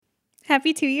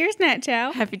Happy 2 years, Nat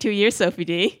Chow. Happy 2 years, Sophie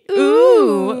D.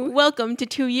 Ooh. Welcome to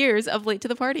 2 years of Late to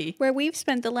the Party. Where we've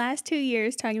spent the last 2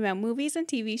 years talking about movies and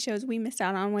TV shows we missed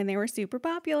out on when they were super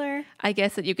popular. I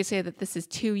guess that you could say that this is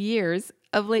 2 years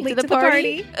of Late Late to the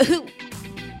Party.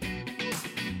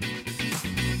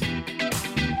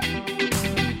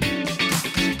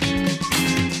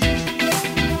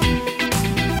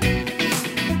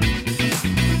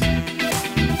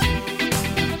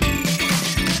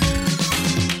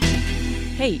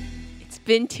 Hey, it's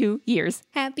been 2 years.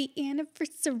 Happy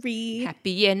anniversary.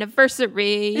 Happy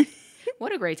anniversary.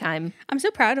 What a great time. I'm so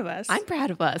proud of us. I'm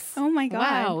proud of us. Oh my God.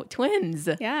 Wow, twins.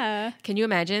 Yeah. Can you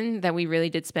imagine that we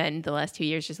really did spend the last 2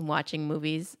 years just watching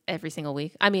movies every single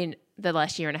week? I mean, the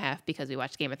last year and a half because we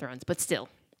watched Game of Thrones, but still,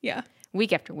 Yeah.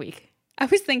 week after week. I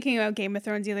was thinking about Game of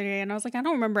Thrones the other day and I was like, I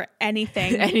don't remember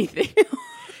anything. Anything.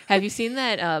 Have you seen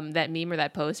that that meme or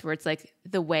that post where it's like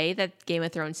the way that Game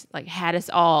of Thrones like had us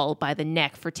all by the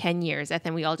neck for 10 years and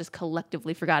then we all just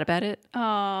collectively forgot about it?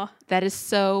 Oh, That is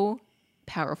so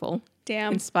powerful.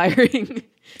 damn. Inspiring.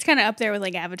 It's kind of up there with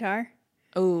like Avatar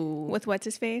Oh. with what's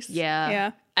his face. Yeah.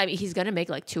 Yeah. I mean, he's going to make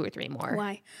like 2 or 3 more.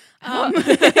 Why?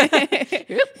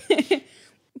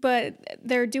 But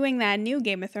they're doing that new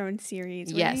Game of Thrones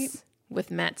series, right? Yes,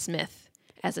 with Matt Smith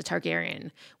as a Targaryen,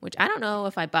 which I don't know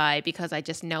if I buy because I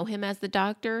just know him as the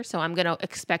Doctor. So I'm going to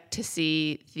expect to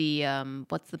see the,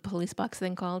 what's the police box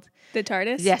thing called? The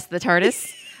TARDIS? Yes, the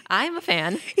TARDIS. I'm a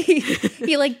fan.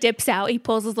 He like dips out. He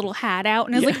pulls his little hat out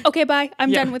and is like, okay, bye. I'm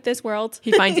Yeah. done with this world.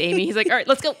 He finds Amy. He's like, all right,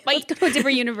 let's go. Bye. Let's go to a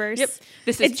different universe. Yep.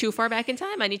 This is too far back in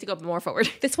time. I need to go more forward.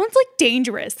 This one's like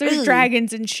dangerous. There's Ugh.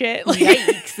 dragons and shit. Like,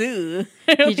 Yikes. Ugh.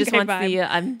 don't He just think I wants the,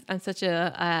 vibe. I'm such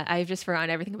a, I've just forgotten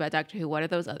everything about Doctor Who. What are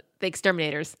those? The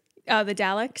exterminators. Oh, the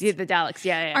Daleks. Yeah, the Daleks.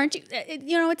 Yeah, yeah. Aren't you?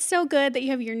 You know, it's so good that you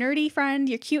have your nerdy friend,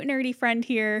 your cute nerdy friend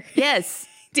here Yes.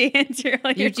 to answer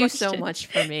all your You do so questions. much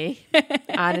for me.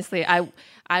 Honestly,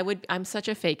 I'm such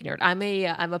a fake nerd. I'm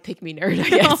a pick me nerd, I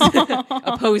guess.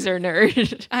 A poser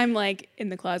nerd. I'm like in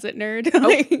the closet nerd. Oh.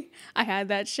 Like, I had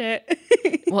that shit.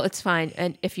 Well, it's fine.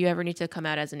 And if you ever need to come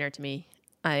out as a nerd to me,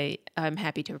 I'm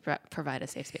happy to provide a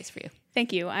safe space for you.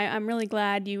 Thank you. I'm really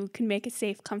glad you can make a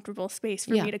safe, comfortable space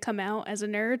for Yeah. me to come out as a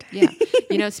nerd. Yeah.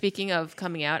 You know, speaking of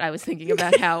coming out, I was thinking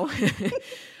about how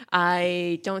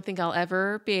I don't think I'll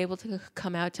ever be able to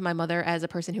come out to my mother as a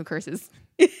person who curses.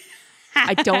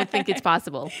 I don't think it's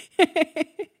possible.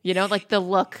 You know, like the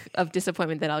look of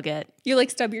disappointment that I'll get. You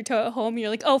like stub your toe at home. You're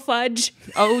like, oh fudge.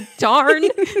 Oh, darn.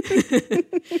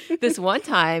 This one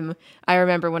time, I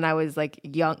remember when I was like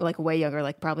young, like way younger,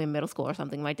 like probably in middle school or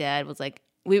something, my dad was like,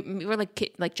 we were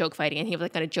like joke fighting and he was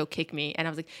like going to joke kick me. And I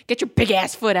was like, get your big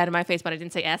ass foot out of my face. But I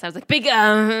didn't say ass. I was like, big.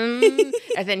 And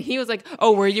then he was like,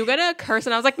 oh, were you going to curse?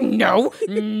 And I was like, no,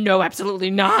 absolutely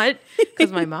not.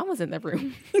 Because my mom was in the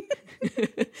room.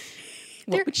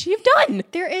 What would she have done?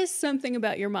 There is something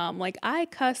about your mom. Like, I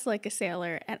cuss like a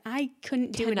sailor, and I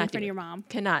couldn't do it in Cannot front do of it. your mom.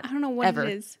 Cannot. I don't know what ever. it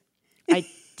is. I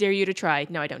dare you to try.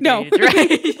 No, I don't No. dare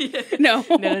you to try. No.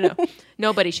 No.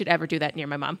 Nobody should ever do that near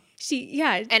my mom.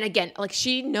 Yeah. And again, like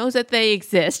she knows that they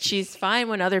exist. She's fine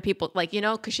when other people, like, you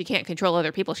know, because she can't control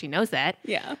other people. She knows that.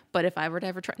 Yeah. But if I were to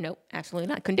ever try, no, absolutely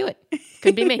not. Couldn't do it.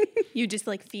 Couldn't be me. You just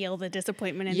like feel the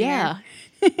disappointment in Yeah.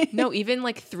 the air. No, even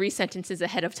like 3 sentences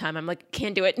ahead of time, I'm like,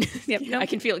 can't do it. Yep, nope. I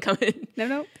can feel it coming.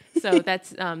 No. So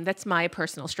that's my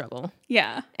personal struggle.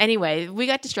 Yeah. Anyway, we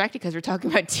got distracted because we're talking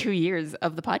about 2 years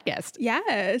of the podcast.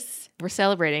 Yes. We're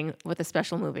celebrating with a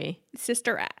special movie.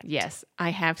 Sister Act. Yes, I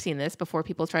have seen this before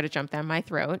people try to jump down my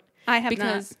throat. I have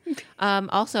Because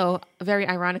also, very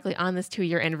ironically, on this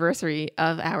 2-year anniversary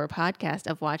of our podcast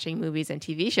of watching movies and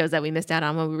TV shows that we missed out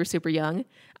on when we were super young,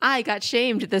 I got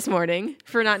shamed this morning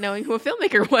for not knowing who a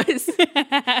filmmaker was.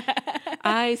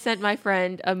 I sent my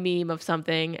friend a meme of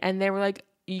something, and they were like,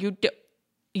 you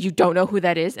don't know who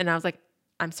that is? And I was like,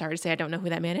 I'm sorry to say I don't know who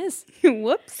that man is. not.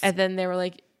 Whoops. And then they were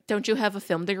like, don't you have a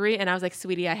film degree? And I was like,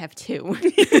 sweetie, I have 2.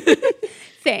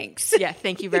 Thanks. Yeah,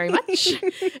 thank you very much.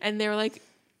 And they were like,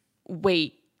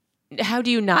 wait, how do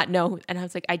you not know? And I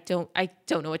was like, I don't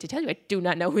know what to tell you. I do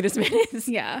not know who this man is.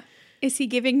 Yeah. Is he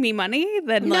giving me money?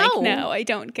 Then no, I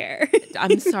don't care.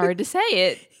 I'm sorry to say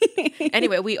it.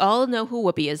 Anyway, we all know who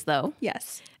Whoopi is, though.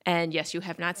 Yes. And yes, you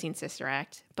have not seen Sister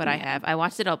Act, but I have. I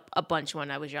watched it a bunch when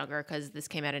I was younger because this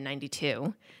came out in 92.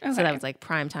 So Okay. that was like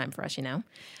prime time for us, you know.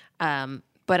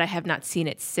 but I have not seen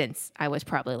it since I was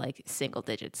probably like single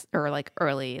digits or like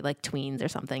early like tweens or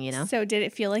something, you know? So did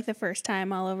it feel like the first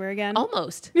time all over again?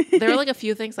 Almost. There were like a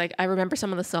few things, like I remember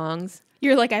some of the songs.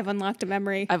 You're like, I've unlocked a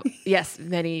memory. Yes,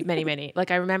 many, many, many. Like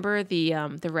I remember the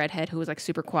redhead who was like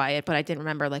super quiet, but I didn't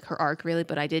remember like her arc really,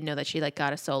 but I did know that she like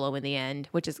got a solo in the end,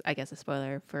 which is I guess a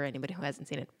spoiler for anybody who hasn't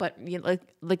seen it. But you know,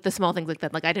 like the small things like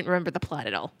that. Like I didn't remember the plot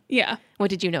at all. Yeah. What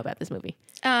did you know about this movie?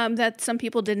 That some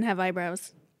people didn't have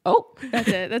eyebrows. Oh, That's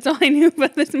it. That's all I knew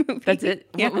about this movie. that's it.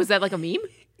 Yeah. Was that like a meme?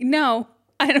 No,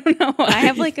 I don't know. I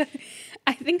have like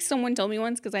I think someone told me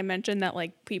once because I mentioned that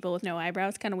like people with no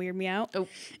eyebrows kind of weird me out. Oh.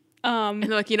 And they're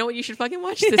like, you know what? You should fucking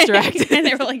watch Sister Act. And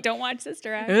they were like, don't watch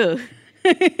Sister Act. Ugh.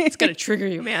 It's gonna trigger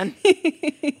you, man.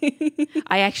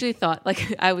 I actually thought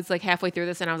like I was like halfway through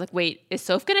this and I was like, wait, is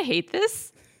Soph gonna hate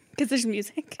this? Because there's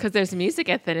music. Because there's music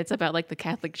at it. It's about like the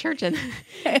Catholic Church and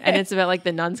it's about like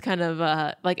the nuns kind of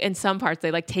like in some parts they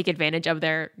like take advantage of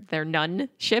their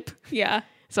nunship. Yeah.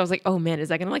 So I was like, oh man, is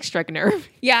that gonna like strike a nerve?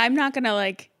 Yeah, I'm not going to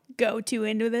like go too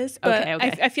into this, but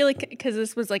Okay. I feel like because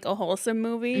this was like a wholesome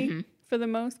movie for the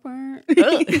most part.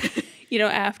 You know,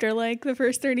 after like the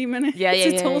first 30 minutes,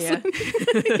 it's wholesome.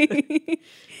 Yeah.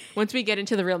 Once we get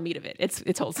into the real meat of it,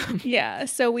 it's wholesome. Yeah,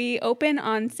 so we open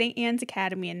on St. Anne's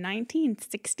Academy in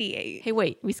 1968. Hey,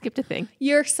 wait, we skipped a thing.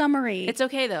 Your summary. It's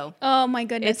okay though. Oh my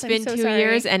goodness, It's been I'm so 2 sorry.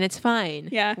 years and it's fine.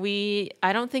 Yeah.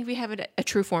 I don't think we have a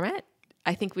true format.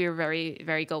 I think we are very,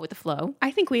 very go with the flow. I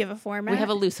think we have a format. We have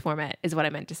a loose format is what I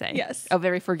meant to say. Yes. A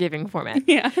very forgiving format.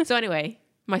 Yeah. So anyway,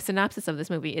 my synopsis of this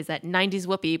movie is that 90s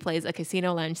Whoopi plays a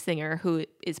casino lounge singer who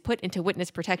is put into witness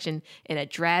protection in a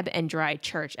drab and dry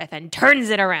church and then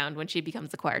turns it around when she becomes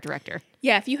the choir director.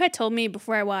 Yeah, if you had told me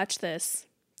before I watched this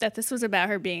that this was about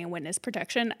her being in witness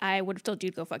protection, I would have told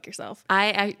you to go fuck yourself.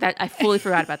 I fully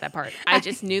forgot about that part. I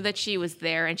just knew that she was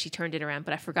there and she turned it around,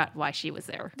 but I forgot why she was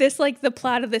there. This, like, the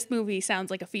plot of this movie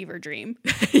sounds like a fever dream.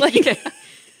 Like, Yeah.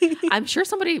 I'm sure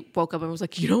somebody woke up and was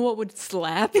like, you know what would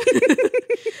slap?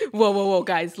 Whoa,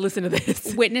 guys, listen to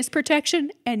this. witness protection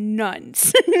and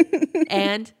nuns.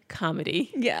 And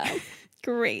comedy. Yeah,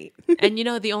 great. And you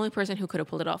know, the only person who could have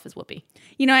pulled it off is Whoopi.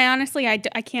 You know, I honestly, I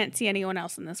can't see anyone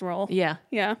else in this role. Yeah.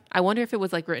 Yeah, I wonder if it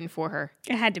was like written for her.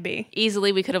 it had to be.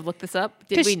 Easily, we could have looked this up.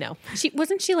 Did we know?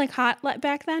 Wasn't she like hot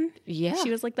back then? Yeah. She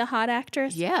was like the hot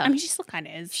actress. Yeah. I mean, she still kind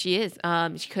of is. She is.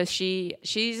 Because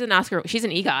she's an Oscar. She's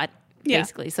an EGOT, Yeah.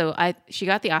 basically. So she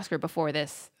got the Oscar before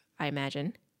this, I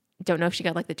imagine. Don't know if she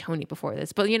got like the Tony before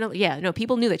this, but you know, yeah, no,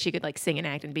 people knew that she could like sing and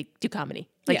act and do comedy.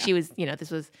 Like Yeah. she was, you know,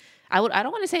 this was. I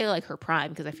don't want to say like her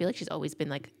prime because I feel like she's always been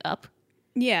like up.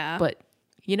 Yeah, But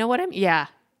you know what I'm gonna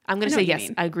know say what you yes.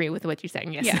 mean. I agree with what you're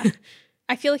saying. Yes. yeah.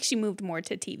 I feel like she moved more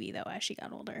to TV though as she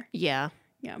got older. Yeah.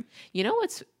 Yeah. You know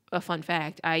what's a fun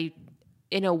fact? I,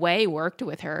 in a way, worked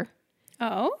with her.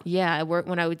 Oh. Yeah, I worked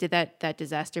when I did that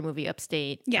disaster movie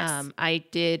Upstate. Yes. I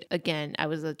did again. I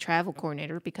was a travel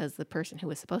coordinator because the person who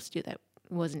was supposed to do that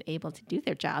wasn't able to do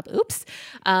their job. Oops.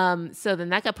 So then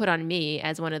that got put on me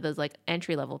as one of those like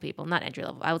entry level people. Not entry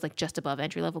level. I was like just above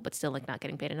entry level, but still like not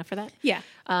getting paid enough for that. Yeah.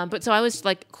 But so I was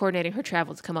like coordinating her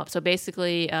travel to come up. So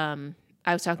basically, I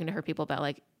was talking to her people about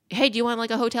like, hey, do you want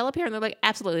like a hotel up here? And they're like,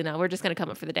 absolutely not. We're just going to come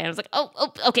up for the day. And I was like,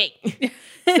 oh, okay.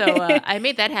 So I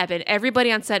made that happen. Everybody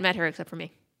on set met her except for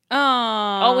me. Oh.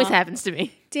 Always happens to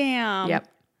me. Damn. Yep.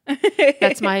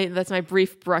 That's my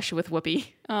brief brush with Whoopi.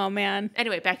 Oh man.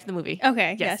 Anyway, back to the movie.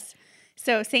 Okay. Yes. Yes.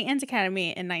 So St. Anne's Academy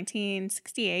in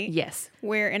 1968. Yes.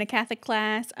 Where in a Catholic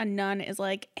class, a nun is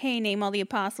like, "Hey, name all the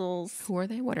apostles." Who are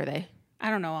they? What are they? I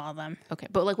don't know all of them. Okay,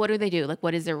 but like, what do they do? Like,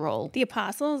 what is their role? The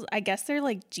apostles, I guess they're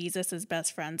like Jesus's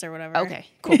best friends or whatever. Okay,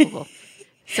 cool.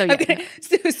 So yeah, Okay.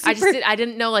 So super, I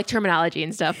didn't know like terminology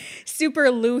and stuff.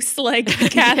 super loose like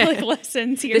Catholic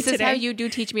lessons here This today. is how you do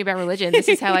teach me about religion. This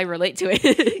is how I relate to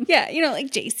it. Yeah, you know,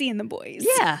 like JC and the boys.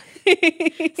 Yeah.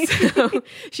 So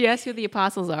she asks who the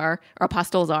apostles are, or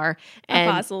apostles are. And,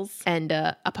 Apostles. And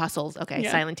apostles. Okay,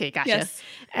 Yeah. silent T. Gotcha. Yes.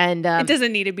 And It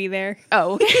doesn't need to be there.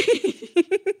 oh,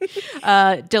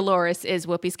 Dolores is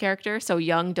Whoopi's character. So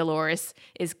young Dolores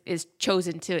is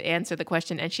chosen to answer the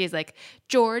question. And she's like,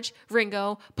 George,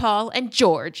 Ringo, Paul, and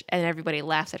George. And everybody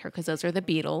laughs at her because those are the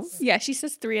Beatles. Yeah, she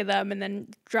says 3 of them and then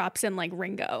drops in like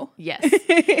Ringo. Yes.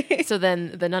 So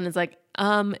then the nun is like,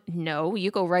 no,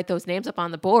 you go write those names up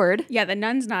on the board. Yeah, the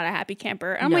nun's not a happy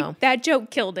camper. I'm No. like, that joke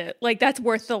killed it. Like, that's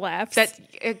worth the laughs.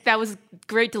 That was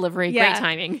great delivery, Yeah. great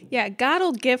timing. Yeah,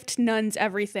 God'll gift nuns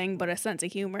everything but a sense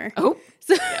of humor. Oh,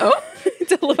 So oh.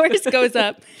 Dolores goes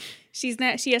up. She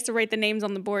has to write the names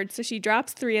on the board. So she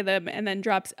drops 3 of them and then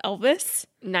drops Elvis.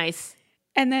 Nice.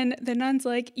 And then the nun's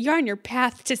like, "You're on your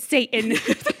path to Satan."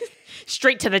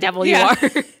 Straight to the devil you are.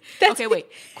 Okay, wait.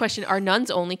 Question, are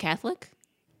nuns only Catholic?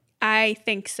 I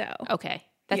think so. Okay.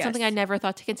 That's something I never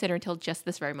thought to consider until just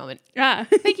this very moment. Ah.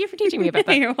 Thank you for teaching me about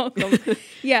that. You're welcome.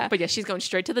 Yeah. But yeah, she's going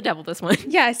straight to the devil this one.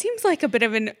 Yeah, it seems like a bit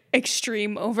of an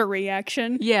extreme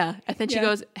overreaction. Yeah. And then she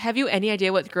goes, have you any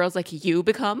idea what girls like you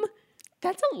become?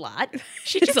 That's a lot.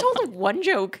 She just told one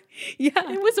joke. Yeah.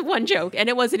 It was one joke, and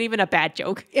it wasn't even a bad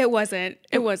joke. It wasn't.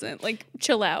 It wasn't. Like,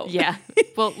 chill out. Yeah.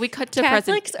 Well, we cut to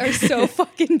Catholics are so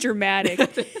fucking dramatic.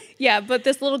 Yeah, but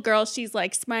this little girl, she's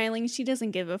like smiling. She doesn't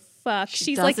give a fuck.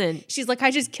 She's like, I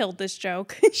just killed this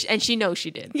joke. And she knows she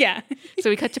did. Yeah.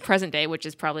 So we cut to present day, which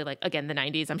is probably like, again, the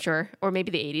 90s, I'm sure, or maybe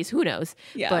the 80s. Who knows?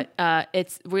 Yeah. But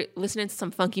we're listening to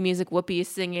some funky music. Whoopi is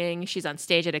singing. She's on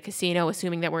stage at a casino,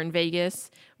 assuming that we're in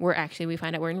Vegas. We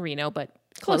find out we're in Reno, but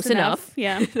close enough.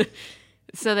 Yeah.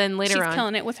 So then later on, she's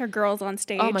killing it with her girls on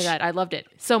stage. Oh my God, I loved it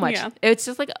so much. Yeah. It's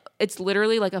just like, it's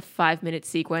literally like a 5-minute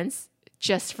sequence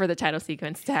just for the title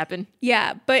sequence to happen.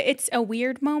 Yeah, but it's a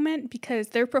weird moment because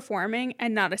they're performing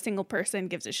and not a single person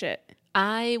gives a shit.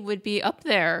 I would be up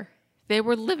there. They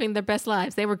were living their best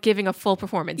lives. They were giving a full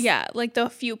performance. Yeah, like the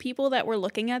few people that were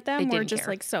looking at them They were didn't just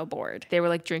care. like so bored. They were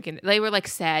like drinking. They were like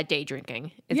sad day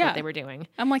drinking is what they were doing.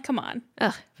 I'm like, come on.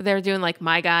 Ugh. They were doing like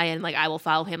My Guy and like I Will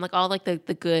Follow Him. Like all like the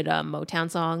good Motown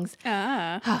songs.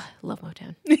 Love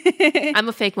Motown. I'm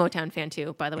a fake Motown fan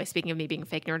too, by the way. Speaking of me being a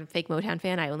fake nerd and fake Motown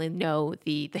fan, I only know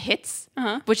the hits,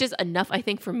 which is enough, I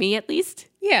think, for me at least.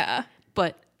 Yeah.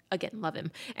 But again, love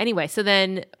him. Anyway, so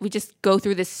then we just go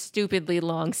through this stupidly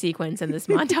long sequence in this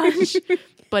montage,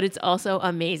 but it's also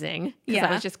amazing because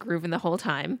I was just grooving the whole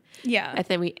time. Yeah. And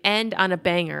then we end on a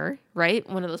banger, right?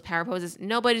 One of those power poses.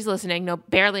 Nobody's listening.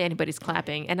 Barely anybody's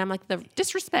clapping. And I'm like, the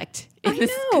disrespect in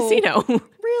this casino.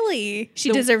 Really?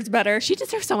 She deserves better. She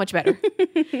deserves so much better.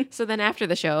 So then after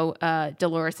the show,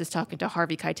 Dolores is talking to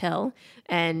Harvey Keitel,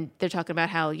 and they're talking about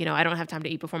how, I don't have time to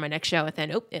eat before my next show. And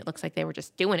then, it looks like they were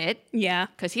just doing it. Yeah.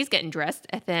 Because he's getting dressed.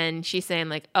 And then she's saying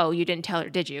like, oh, you didn't tell her,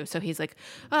 did you? So he's like,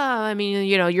 oh, I mean,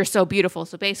 you're so beautiful.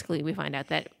 So basically we find out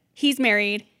that he's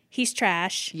married. He's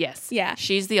trash. Yes. Yeah.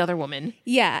 She's the other woman.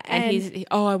 Yeah. And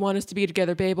I want us to be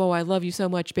together, babe. Oh, I love you so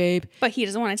much, babe. But he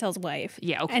doesn't want to tell his wife.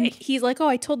 Yeah, okay. And he's like, oh,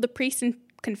 I told the priest in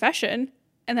confession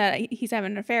and that he's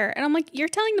having an affair. And I'm like, you're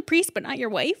telling the priest, but not your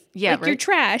wife? Yeah, like, right. You're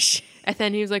trash. And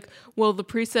then he was like, well, the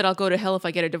priest said I'll go to hell if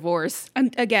I get a divorce.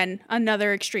 And again,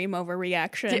 another extreme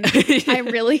overreaction.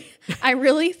 I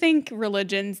really think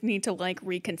religions need to like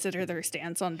reconsider their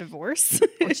stance on divorce.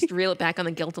 Or just reel it back on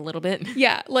the guilt a little bit.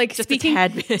 Yeah, like just a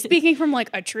tad bit. Speaking from like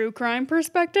a true crime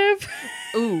perspective.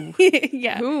 Ooh.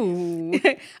 Yeah. Ooh.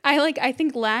 I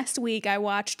think last week I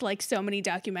watched like so many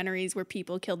documentaries where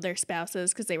people killed their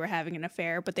spouses because they were having an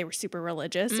affair, but they were super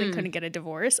religious and couldn't get a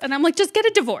divorce. And I'm like, just get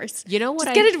a divorce. You know what?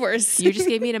 Just get a divorce. You just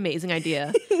gave me an amazing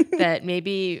idea that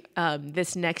maybe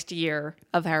this next year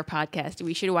of our podcast,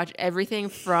 we should watch everything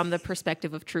from the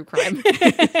perspective of true crime.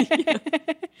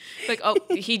 Like, oh,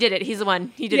 he did it. He's the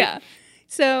one. He did it.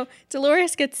 So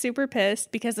Dolores gets super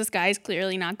pissed because this guy's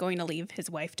clearly not going to leave his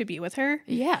wife to be with her.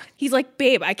 Yeah. He's like,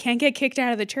 babe, I can't get kicked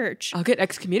out of the church. I'll get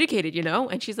excommunicated,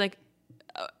 And she's like,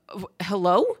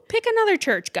 hello? Pick another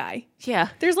church, guy. Yeah.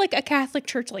 There's like a Catholic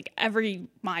church like every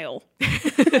mile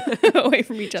away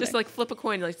from each other. Just like flip a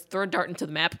coin, like throw a dart into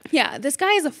the map. Yeah, this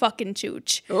guy is a fucking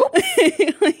chooch. Oh.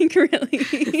 Like,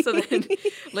 really. So then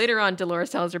later on,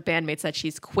 Dolores tells her bandmates that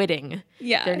she's quitting.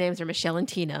 Yeah. Their names are Michelle and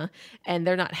Tina, and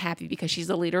they're not happy because she's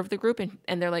the leader of the group.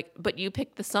 And they're like, but you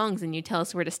pick the songs and you tell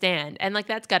us where to stand. And like,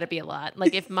 that's got to be a lot.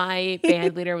 Like if my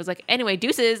band leader was like, anyway,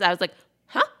 deuces, I was like,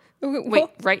 huh? Wait,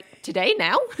 right today,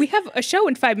 now? We have a show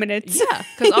in 5 minutes. Yeah,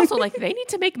 because also, like, they need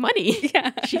to make money.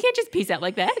 Yeah. She can't just peace out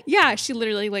like that. Yeah, she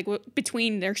literally, like,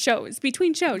 between shows,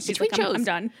 she's like, I'm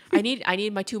done. I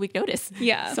need my 2-week notice.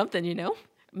 Yeah. Something,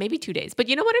 Maybe 2 days. But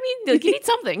you know what I mean? Like, you need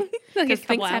something. Because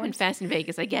things happen fast in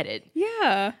Vegas. I get it.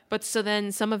 Yeah. But so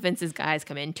then some of Vince's guys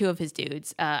come in, 2 of his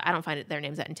dudes. I don't find their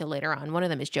names out until later on. One of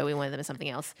them is Joey. One of them is something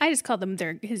else. I just call them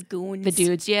his goons. The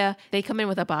dudes, yeah. They come in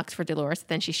with a box for Dolores.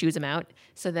 Then she shoos them out.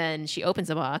 So then she opens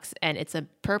the box, and it's a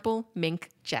purple mink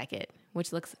jacket,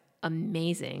 which looks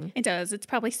amazing. It does. It's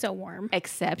probably so warm.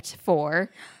 Except for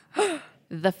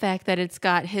the fact that it's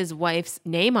got his wife's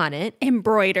name on it.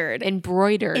 Embroidered.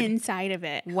 Inside of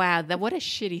it. Wow, what a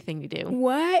shitty thing to do.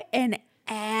 What an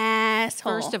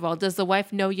asshole. First of all, does the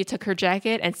wife know you took her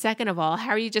jacket? And second of all, how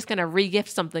are you just going to re-gift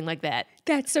something like that?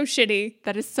 That's so shitty.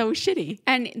 That is so shitty.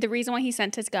 And the reason why he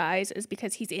sent his guys is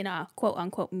because he's in a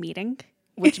quote-unquote meeting.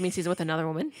 which means he's with another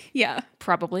woman, Yeah.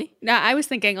 probably, No, I was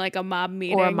thinking like a mob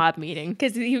meeting. or a mob meeting.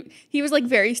 Because he was like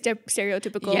very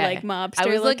stereotypical, like mobster. I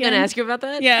was like looking. going to ask you about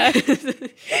that. Yeah.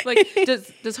 Like,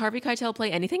 does Harvey Keitel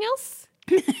play anything else?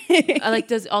 Like,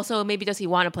 does he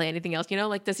want to play anything else? You know,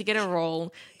 like, does he get a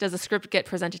role? Does the script get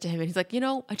presented to him? And he's like,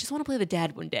 I just want to play the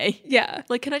dad one day. Yeah.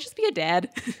 Like, can I just be a dad?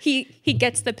 He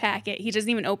gets the packet. He doesn't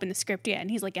even open the script yet. And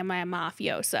he's like, am I a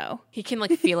mafioso? He can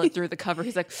like feel it through the cover.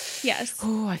 He's like, Yes.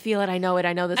 oh, I feel it. I know it.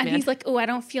 I know this And man. he's like, oh, I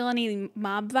don't feel any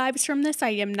mob vibes from this. I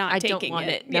am not I taking don't want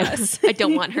it. No, Yes. I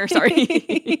don't want her.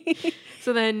 Sorry.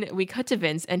 So then we cut to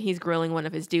Vince, and he's grilling one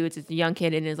of his dudes. It's a young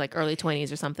kid in his like early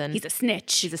 20s or something. He's a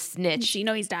snitch. He's a snitch. So you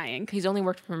know he's dying. He's only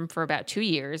worked for him for about 2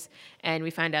 years, and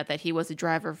we find out that he was a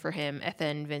driver for him. And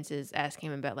then Vince is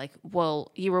asking him about like,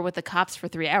 well, you were with the cops for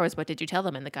 3 hours. What did you tell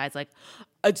them? And the guy's like,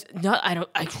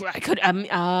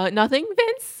 nothing,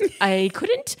 Vince. I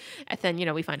couldn't. And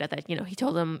then, we find out that, he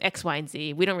told him X, Y, and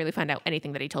Z. We don't really find out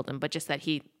anything that he told him, but just that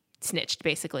he snitched,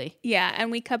 basically. Yeah,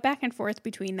 and we cut back and forth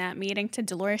between that meeting to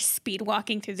Dolores speed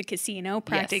walking through the casino,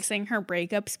 practicing her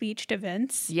breakup speech to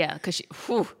Vince. Yeah, because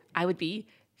I would be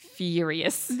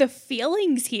furious. The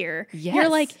feelings here. Yes. You're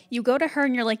like, you go to her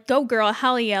and you're like, go girl,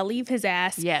 hell yeah, leave his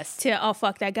ass. Yes. To, oh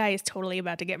fuck, that guy is totally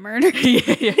about to get murdered. Yeah.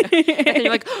 And then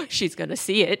you're like, oh, she's going to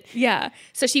see it. Yeah.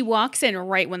 So she walks in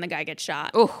right when the guy gets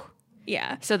shot. Oh.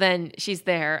 Yeah. So then she's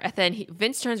there, and then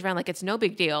Vince turns around like it's no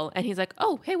big deal, and he's like,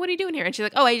 "Oh, hey, what are you doing here?" And she's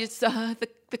like, "Oh, I just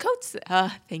the coats.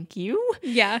 Thank you,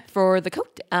 Yeah. for the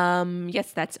coat.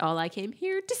 Yes, that's all I came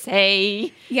here to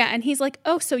say. Yeah, and he's like,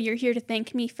 oh, so you're here to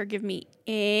thank me, forgive me,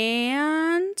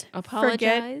 and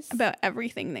Apologize. forget about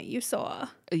everything that you saw.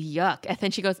 Yuck." And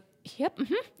then she goes, "Yep,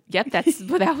 yep, that was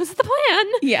the plan."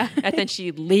 Yeah. And then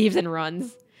she leaves and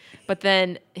runs. But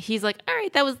then he's like, all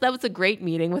right, that was a great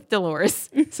meeting with Dolores.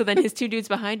 So then his two dudes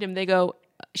behind him, they go,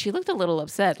 she looked a little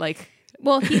upset. Like,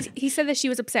 Well, he said that she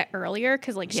was upset earlier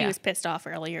because like she Yeah. was pissed off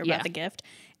earlier about Yeah. the gift,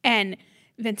 and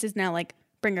Vince is now like,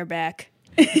 bring her back.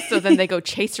 so then they go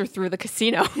chase her through the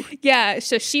casino. Yeah,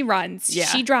 so she runs. Yeah.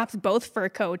 She drops both fur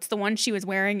coats, the one she was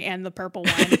wearing and the purple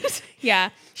one. Yeah.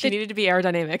 She needed to be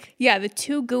aerodynamic. Yeah, the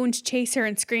two goons chase her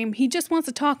and scream, he just wants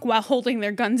to talk while holding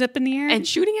their guns up in the air. And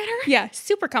shooting at her? yeah,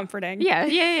 super comforting.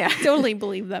 Yeah. Totally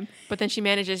believe them. But then she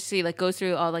manages to see, like, goes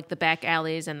through all, like, the back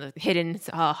alleys and the hidden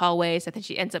hallways. And then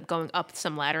she ends up going up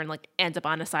some ladder and, like, ends up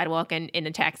on a sidewalk and in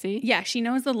a taxi. Yeah, she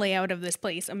knows the layout of this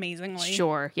place amazingly.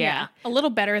 Sure, yeah. A little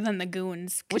better than the goons.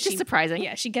 'cause Which is surprising.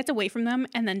 Yeah, she gets away from them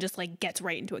and then just like gets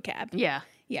right into a cab. Yeah.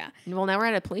 Yeah. Well, now we're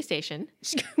at a police station.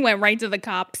 She went right to the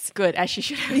cops. Good, as she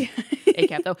should have.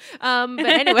 ACAB, though. But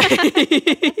anyway,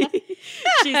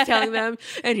 she's telling them,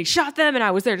 and he shot them, and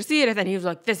I was there to see it. And then he was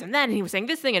like this and that, and he was saying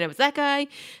this thing, and it was that guy.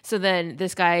 So then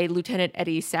this guy, Lieutenant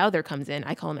Eddie Souther, comes in.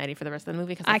 I call him Eddie for the rest of the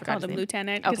movie because I forgot called his him name.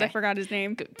 Lieutenant because I Okay. forgot his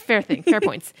name. Fair thing, fair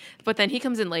points. But then he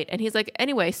comes in late, and he's like,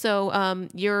 anyway, so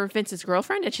you're Vince's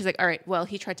girlfriend? And she's like, all right, well,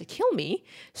 he tried to kill me,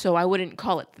 so I wouldn't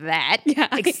call it that. Yeah.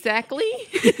 Exactly.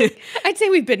 I'd say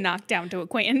we've been knocked down to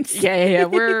acquaintance. Yeah.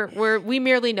 We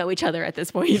merely know each other at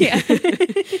this point. Yeah.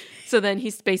 So then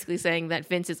he's basically saying that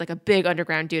Vince is like a big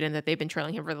underground dude and that they've been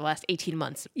trailing him for the last 18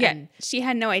 months. Yeah. And She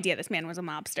had no idea this man was a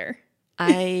mobster.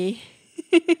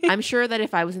 I'm sure that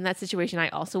if I was in that situation, I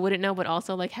also wouldn't know, but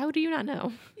also like, how do you not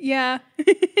know? Yeah.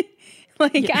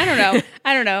 I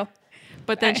don't know.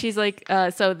 But then she's like,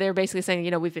 so they're basically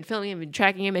saying, we've been filming him, we've been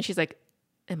tracking him. And she's like,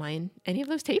 am I in any of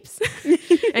those tapes? And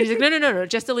he's like, no,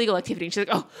 just illegal activity. And she's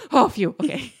like, oh, phew,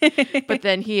 okay. But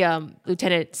then he,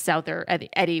 Lieutenant Souther,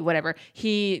 Eddie, whatever,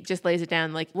 he just lays it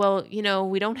down like, well,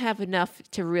 we don't have enough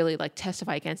to really like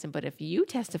testify against him, but if you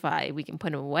testify, we can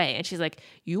put him away. And she's like,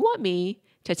 you want me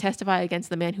to testify against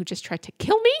the man who just tried to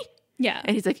kill me? Yeah.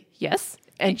 And he's like, yes.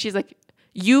 And she's like,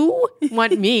 you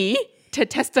want me to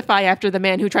testify after the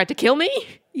man who tried to kill me?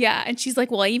 Yeah. And she's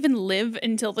like, will I even live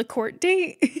until the court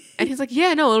date? And he's like,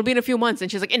 yeah, no, it'll be in a few months.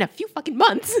 And she's like, in a few fucking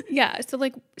months? Yeah. So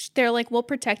like they're like, we'll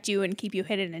protect you and keep you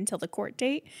hidden until the court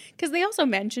date. Because they also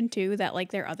mentioned too that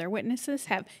like their other witnesses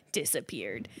have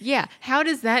disappeared. Yeah. How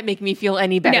does that make me feel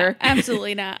any better? No,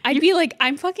 absolutely not. I'd be like,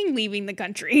 I'm fucking leaving the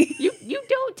country. You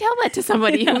don't tell that to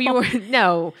somebody who you were.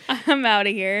 No. I'm out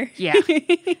of here. Yeah.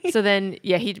 So then,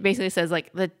 he basically says like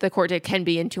the court date can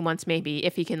be in 2 months, maybe,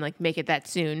 if he can like make it that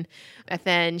soon. And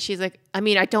then she's like, I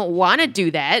mean, I don't want to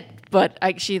do that, but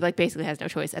she like basically has no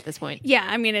choice at this point. Yeah.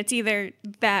 I mean, it's either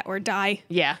that or die.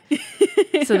 Yeah.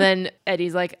 So then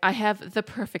Eddie's like, I have the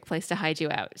perfect place to hide you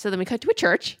out. So then we cut to a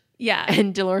church. Yeah.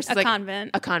 And Dolores is A like,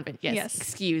 convent. A convent, yes. Yes.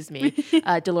 Excuse me.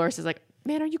 Dolores is like,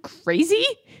 man, are you crazy?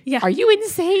 Yeah. Are you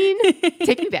insane?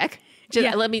 Take me back. Just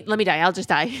Yeah. let me die. I'll just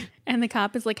die. And the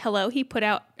cop is like, hello, he put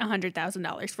out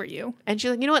 $100,000 for you. And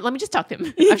she's like, you know what? Let me just talk to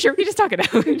him. I'm sure we can just talk it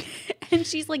out. And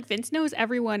she's like, Vince knows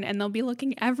everyone and they'll be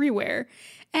looking everywhere.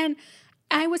 And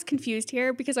I was confused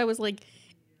here because I was like,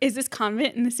 is this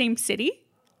convent in the same city?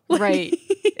 Right.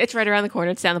 It's right around the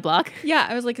corner. It's down the block. Yeah,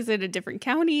 I was like, is it a different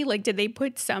county? Like, did they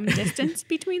put some distance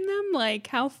between them? Like,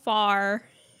 how far?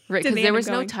 Right. did Because they there end up was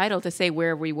no going? title to say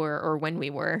where we were or when we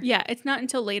were. Yeah, it's not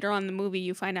until later on in the movie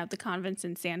you find out the convent's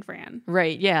in San Fran.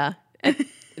 Right. Yeah.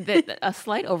 A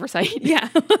slight oversight. Yeah,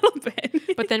 a little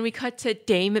bit. But then we cut to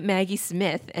Dame Maggie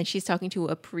Smith, and she's talking to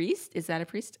a priest. Is that a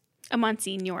priest? A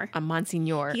Monsignor. A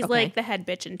Monsignor. He's okay. like the head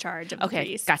bitch in charge of the Okay,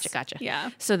 priests. gotcha. Yeah,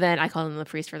 So then I call him the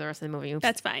priest for the rest of the movie. Oops.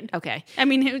 that's fine. Okay. I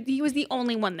mean, he was the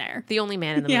only one there. The only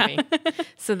man in the Yeah. movie.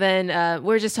 So then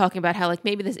we're just talking about how like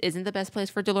maybe this isn't the best place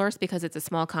for Dolores because it's a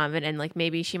small convent and like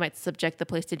maybe she might subject the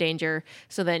place to danger.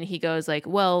 So then he goes like,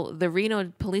 well, the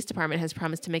Reno Police Department has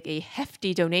promised to make a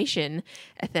hefty donation.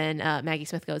 And then Maggie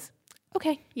Smith goes,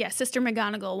 okay. Yeah, Sister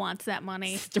McGonagall wants that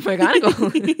money. Sister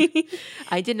McGonagall.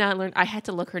 I did not learn. I had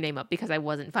to look her name up because I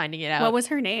wasn't finding it out. What was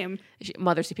her name?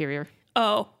 Mother Superior.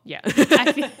 Oh, Yeah.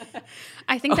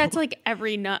 I think that's like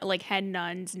every like head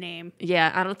nun's name.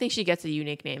 Yeah. I don't think she gets a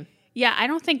unique name. Yeah, I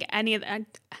don't think any of that.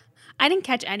 I didn't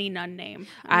catch any nun name.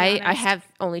 I'll be I honest. have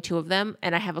only 2 of them,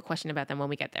 and I have a question about them when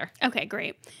we get there. Okay,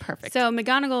 great. Perfect. So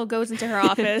McGonagall goes into her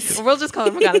office. We'll just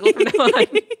call her McGonagall from now on.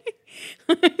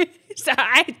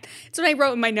 That's what I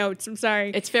wrote in my notes. I'm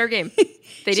sorry. It's fair game.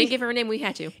 They didn't give her a name. We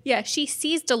had to. Yeah, she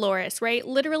sees Dolores, right?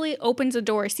 Literally opens a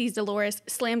door, sees Dolores,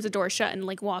 slams the door shut, and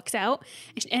like walks out.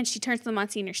 And she turns to the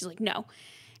Monsignor. She's like, no.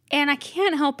 And I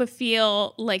can't help but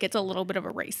feel like it's a little bit of a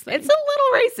race thing. It's a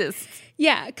little racist.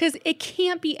 Yeah, because it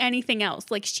can't be anything else.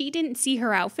 Like, she didn't see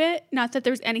her outfit. Not that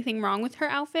there's anything wrong with her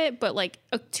outfit, but like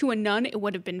to a nun, it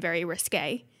would have been very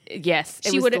risque. Yes.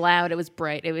 It She was would've- loud. It was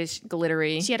bright. It was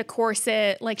glittery. She had a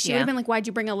corset. Like, she would Yeah. have been like, why'd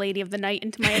you bring a lady of the night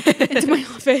into my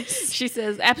office? She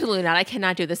says, absolutely not. I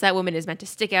cannot do this. That woman is meant to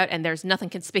stick out, and there's nothing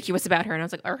conspicuous about her. And I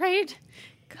was like, all right,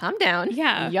 calm down.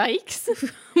 Yeah.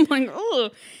 Yikes. I'm like,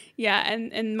 oh. Yeah,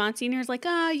 and Monsignor's like,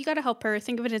 you got to help her.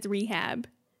 Think of it as rehab.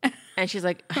 And she's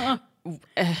like, I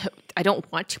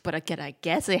don't want to, but I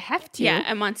guess I have to. Yeah,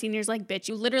 and Monsignor's like, bitch,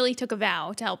 you literally took a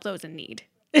vow to help those in need.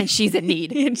 And she's in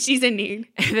need. And she's in need.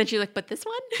 And then she's like, but this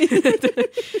one?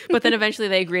 But then eventually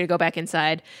they agree to go back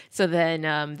inside. So then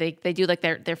they do like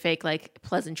their fake like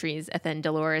pleasantries. And then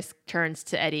Dolores turns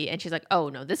to Eddie and she's like, oh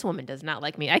no, this woman does not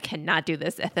like me. I cannot do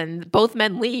this. And then both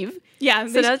men leave. Yeah.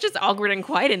 So now it's just awkward and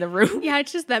quiet in the room. Yeah,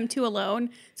 it's just them two alone.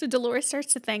 So Dolores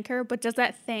starts to thank her, but does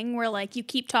that thing where like you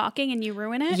keep talking and you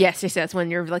ruin it? Yes, that's when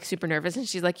you're like super nervous. And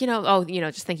she's like,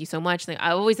 just thank you so much. Like,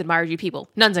 I always admired you people.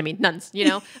 Nuns,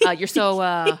 you're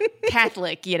so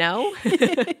Catholic,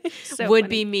 So would funny.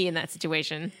 be me in that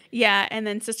situation. Yeah, and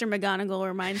then Sister McGonagall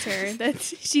reminds her that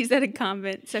she's at a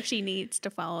convent, so she needs to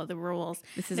follow the rules.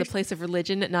 This is a place of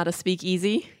religion, not a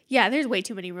speakeasy. Yeah, there's way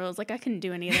too many rules. Like, I couldn't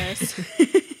do any of this.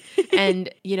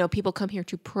 And, people come here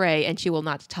to pray, and she will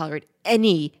not tolerate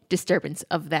any disturbance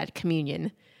of that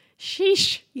communion.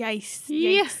 Sheesh. Yikes.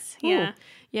 Yes. Yeah. Ooh.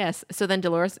 Yes. So then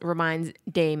Dolores reminds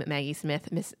Dame Maggie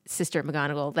Smith, Miss Sister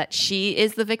McGonagall, that she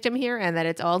is the victim here and that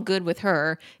it's all good with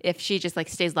her if she just like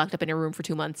stays locked up in her room for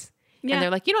 2 months. Yeah. And they're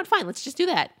like, you know what, fine, let's just do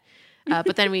that.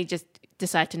 But then we just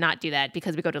decide to not do that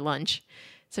because we go to lunch.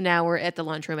 So now we're at the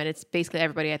lunchroom and it's basically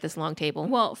everybody at this long table.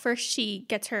 Well, first she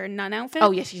gets her nun outfit.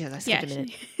 Oh, yes, she does. I skipped a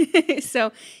minute.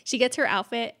 So she gets her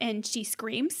outfit and she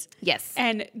screams. Yes.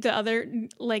 And the other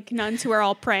like nuns who are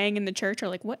all praying in the church are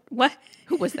like, what?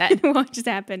 Who was that? What just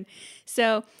happened?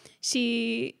 So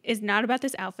she is not about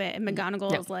this outfit. And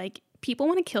McGonagall is like, people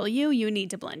want to kill you. You need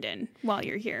to blend in while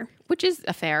you're here. Which is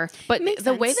a fair. But Makes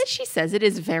the way sense. that she says it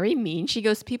is very mean. She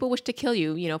goes, people wish to kill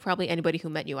you. Probably anybody who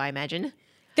met you, I imagine.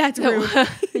 That's rude.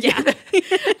 Yeah.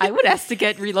 I would ask to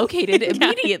get relocated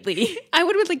immediately. I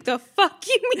would be like, the fuck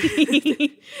you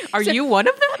mean? Are you one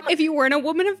of them? If you weren't a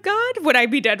woman of God, would I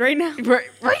be dead right now?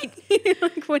 Right.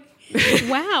 Like, what?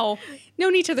 Wow.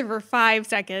 Known each other for 5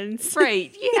 seconds.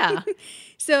 Right. Yeah.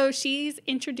 So she's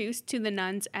introduced to the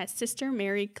nuns as Sister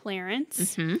Mary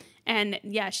Clarence. Mm-hmm. And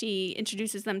yeah, she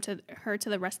introduces them to her to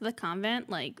the rest of the convent,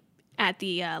 like at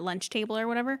the lunch table or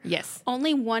whatever. Yes.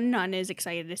 Only one nun is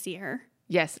excited to see her.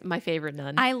 Yes. My favorite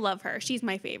nun. I love her. She's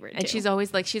my favorite. And too. she's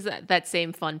always like, she's that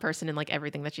same fun person in like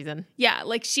everything that she's in. Yeah,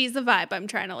 like she's the vibe I'm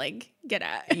trying to like get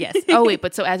at. Yes. Oh, wait.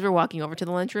 But so as we're walking over to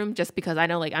the lunchroom, just because I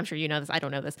know, like, I'm sure you know this, I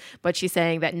don't know this, but she's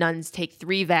saying that nuns take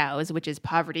 3 vows, which is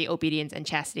poverty, obedience, and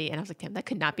chastity. And I was like, damn, that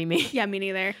could not be me. Yeah, me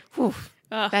neither. Whew.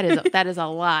 That is a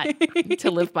lot to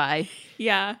live by.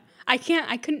 Yeah. I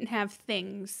couldn't have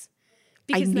things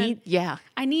Because yeah.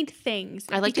 I need things.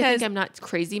 I like to think I'm not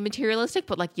crazy materialistic,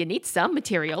 but like you need some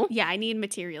material. Yeah, I need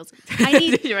materials. I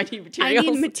need materials. I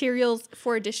need materials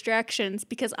for distractions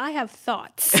because I have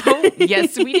thoughts. Oh,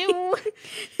 yes, we do.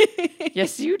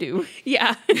 Yes, you do.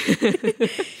 Yeah.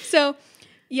 So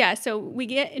we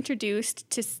get introduced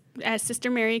to as Sister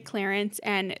Mary Clarence,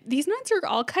 and these nuns are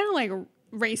all kind of like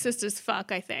racist as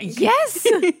fuck, I think. Yes.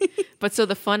 But so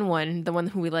the fun one, the one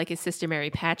who we like is Sister Mary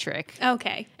Patrick.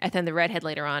 Okay. And then the redhead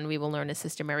later on, we will learn is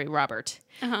Sister Mary Robert.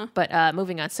 Uh-huh. But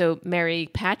moving on, so Mary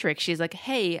Patrick, she's like,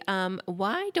 hey,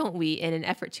 why don't we, in an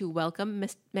effort to welcome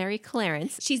Miss Mary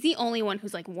Clarence? She's the only one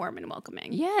who's like warm and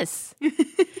welcoming. Yes.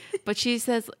 But she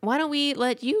says, why don't we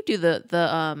let you do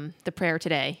the prayer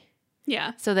today?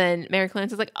 Yeah. So then Mary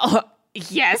Clarence is like, oh,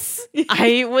 yes,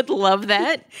 I would love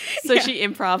that. So she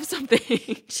improvs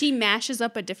something. She mashes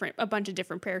up a bunch of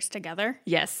different prayers together.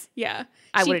 Yes. Yeah.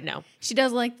 I wouldn't know. She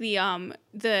does like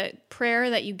the prayer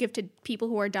that you give to people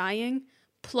who are dying,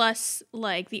 plus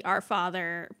like the Our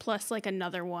Father, plus like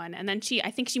another one. And then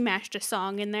I think she mashed a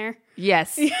song in there.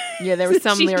 Yes. Yeah, there was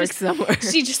some lyrics somewhere.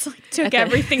 She just like took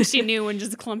everything she knew and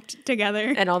just clumped it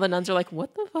together. And all the nuns are like,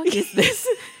 what the fuck is this?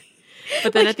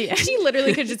 But then at the end, she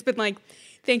literally could have just been like,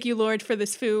 thank you, Lord, for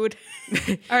this food.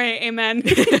 All right, amen.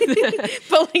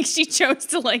 But like she chose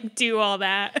to like do all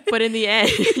that. But in the end,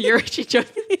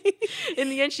 in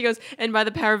the end, she goes, and by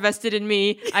the power vested in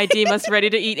me, I deem us ready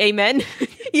to eat. Amen.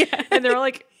 Yeah. And they're all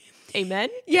like, amen?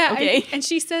 Yeah. Okay. And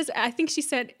she says, I think she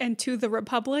said, and to the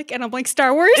Republic. And I'm like,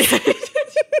 Star Wars?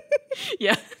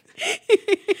 Yeah.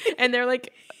 And they're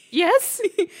like, yes,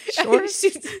 sure.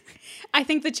 I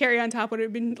think the cherry on top would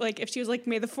have been like if she was like,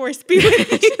 may the force be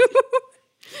with you.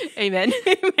 Amen.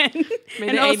 Amen. May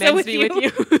and the also amens with be you.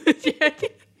 with you. Yeah.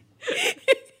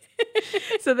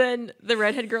 So then the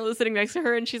redhead girl is sitting next to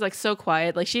her and she's like so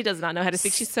quiet. Like she does not know how to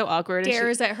speak. She's so awkward.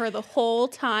 Stares at her the whole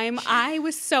time. I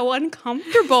was so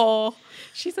uncomfortable.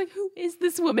 She's like, who is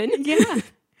this woman? Yeah.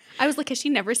 I was like, has she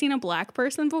never seen a black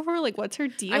person before? Like, what's her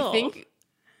deal? I think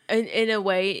in a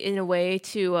way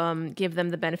to give them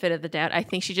the benefit of the doubt, I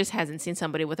think she just hasn't seen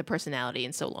somebody with a personality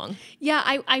in so long. Yeah,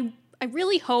 I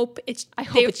really hope it's. I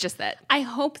hope it's just that. I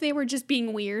hope they were just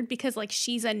being weird because like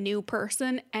she's a new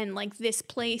person and like this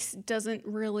place doesn't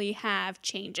really have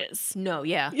changes. No,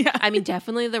 yeah. Yeah. I mean,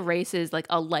 definitely the race is like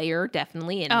a layer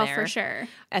definitely in there. Oh, for sure.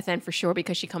 And then for sure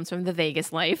because she comes from the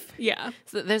Vegas life. Yeah.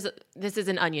 So this is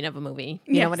an onion of a movie.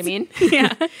 You know what I mean?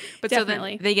 Yeah. But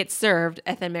definitely. So then they get served,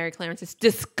 and then Mary Clarence is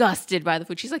disgusted by the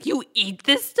food. She's like, "You eat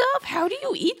this stuff? How do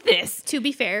you eat this?" To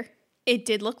be fair, it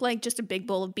did look like just a big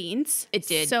bowl of beans. It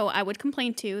did. So I would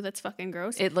complain too. That's fucking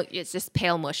gross. It's just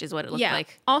pale mush is what it looked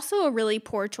like. Also a really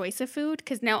poor choice of food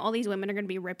because now all these women are going to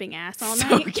be ripping ass all So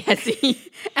night. guessy.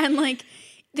 And like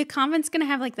the convent's going to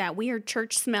have like that weird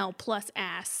church smell plus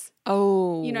ass.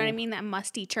 Oh. You know what I mean? That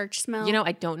musty church smell. You know,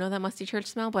 I don't know that musty church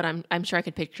smell, but I'm sure I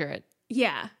could picture it.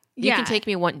 Yeah. You can take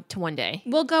me one day.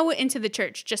 We'll go into the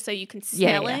church just so you can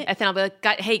smell it. And then I'll be like,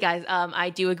 hey guys,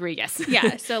 I do agree, yes.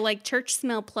 Yeah, so like church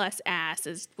smell plus ass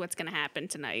is what's going to happen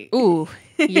tonight. Ooh,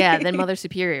 yeah. Then Mother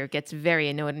Superior gets very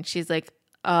annoyed and she's like,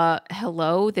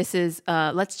 hello, this is,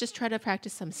 let's just try to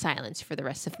practice some silence for the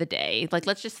rest of the day. Like,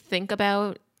 let's just think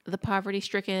about the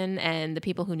poverty-stricken and the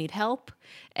people who need help.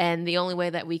 And the only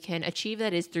way that we can achieve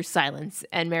that is through silence.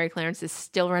 And Mary Clarence is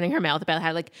still running her mouth about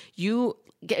how, like,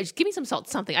 just give me some salt,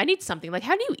 something. I need something. Like,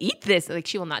 how do you eat this? Like,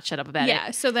 she will not shut up about it.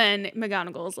 Yeah, so then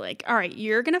McGonagall's like, all right,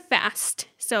 you're going to fast,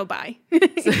 so bye.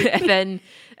 and then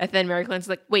Mary Clarence is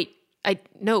like, wait,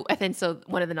 no. And then so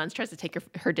one of the nuns tries to take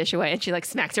her dish away and she like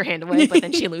smacks her hand away, but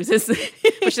then she loses. But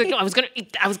she's like, no, I was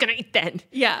gonna eat then.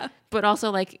 Yeah. But also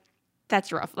like,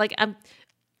 that's rough. Like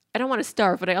I don't want to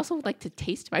starve, but I also would like to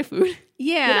taste my food.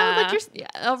 Yeah. You know, like you're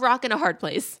a rock in a hard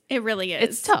place. It really is.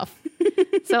 It's tough.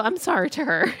 So I'm sorry to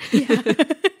her. Yeah.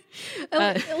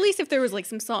 At least if there was like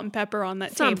some salt and pepper on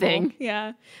that something. table.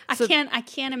 Yeah. I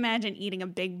can't imagine eating a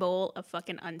big bowl of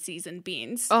fucking unseasoned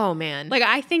beans. Oh man. Like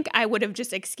I think I would have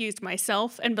just excused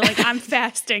myself and be like, I'm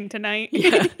fasting tonight.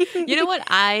 Yeah. You know what?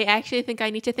 I actually think I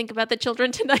need to think about the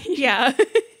children tonight. Yeah.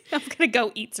 I'm gonna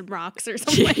go eat some rocks or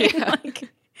something. Yeah. Like,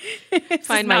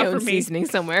 find my own seasoning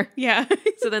somewhere. Yeah.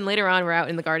 So then later on, we're out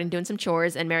in the garden doing some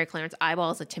chores, and Mary Clarence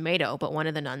eyeballs a tomato, but one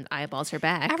of the nuns eyeballs her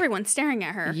back. Everyone's staring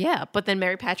at her. Yeah, but then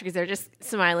Mary Patrick is there just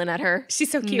smiling at her. She's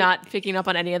so cute. Not picking up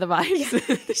on any of the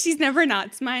vibes. She's never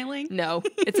not smiling. No,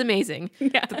 it's amazing.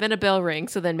 Yeah. But then a bell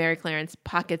rings, so then Mary Clarence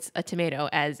pockets a tomato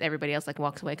as everybody else like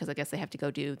walks away because I guess they have to go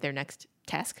do their next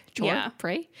task, chore,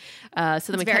 pray.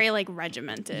 So then It's very like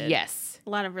regimented. Yes.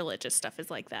 A lot of religious stuff is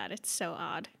like that. It's so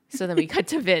odd. So then we cut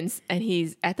to Vince, and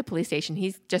he's at the police station.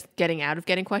 He's just getting out of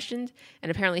getting questioned. And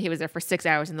apparently he was there for 6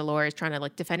 hours, and the lawyer is trying to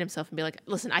like defend himself and be like,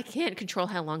 listen, I can't control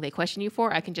how long they question you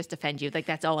for. I can just defend you. Like,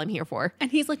 that's all I'm here for.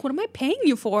 And he's like, what am I paying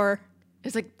you for?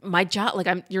 It's like, my job,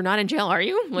 like, you're not in jail, are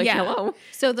you? Like, hello?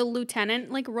 So the lieutenant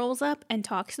like rolls up and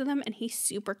talks to them, and he's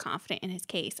super confident in his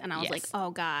case. And I was like, Yes. oh,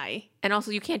 guy. And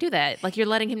also, you can't do that. Like, you're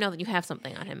letting him know that you have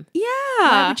something on him. Yeah.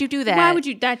 Why would you do that? Why would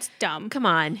you? That's dumb. Come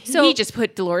on. So- He just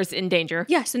put Dolores in danger.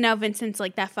 Yeah. So now Vincent's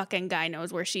like, that fucking guy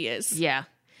knows where she is. Yeah.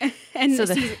 And So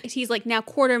he's like, now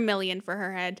 $250,000 for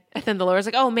her head. And then the lawyer's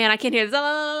like, oh, man, I can't hear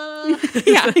this.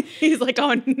 Yeah. He's like,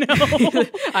 oh, no.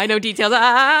 I know details.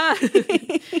 Ah.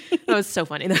 That was so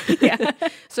funny. Yeah.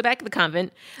 So back at the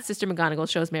convent, Sister McGonagall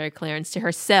shows Mary Clarence to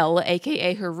her cell,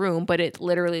 a.k.a. her room, but it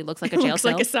literally looks like a jail Looks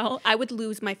cell. like a cell. I would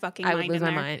lose my fucking mind. I would lose in my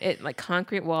there. mind. It like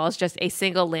concrete walls, just a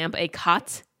single lamp, a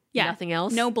cot, Yeah. nothing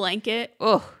else. No blanket.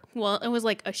 Oh, Well, it was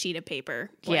like a sheet of paper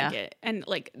blanket and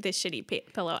like this shitty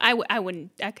pillow.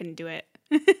 I couldn't do it.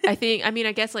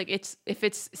 I guess like if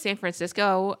it's San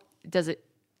Francisco,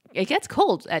 it gets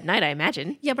cold at night, I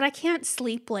imagine. Yeah, but I can't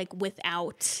sleep like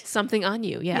without. Something on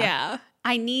you. Yeah. Yeah.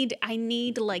 I need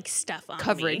like stuff on me.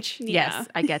 Coverage. Yeah. Yes,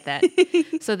 I get that.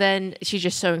 So then she's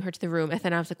just showing her to the room. And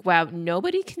then I was like, wow,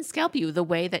 nobody can scalp you the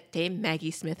way that Dame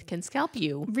Maggie Smith can scalp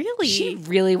you. Really? She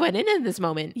really went in this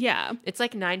moment. Yeah. It's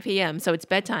like 9 p.m., so it's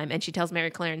bedtime. And she tells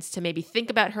Mary Clarence to maybe think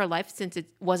about her life since it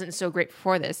wasn't so great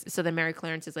before this. So then Mary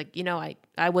Clarence is like,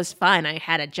 I was fine. I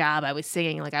had a job. I was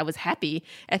singing. Like, I was happy.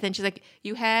 And then she's like,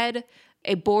 you had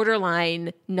a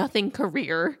borderline nothing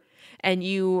career. And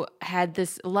you had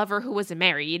this lover who was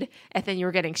married, and then you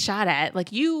were getting shot at.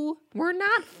 Like, you were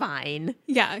not fine.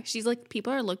 Yeah. She's like,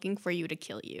 people are looking for you to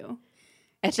kill you.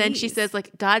 And then she Jeez. says,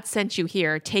 like, God sent you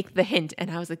here. Take the hint.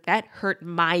 And I was like, that hurt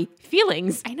my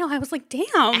feelings. I know. I was like, damn.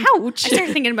 Ouch. I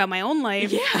started thinking about my own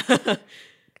life. Yeah. I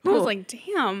was like,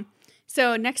 damn.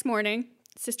 So next morning,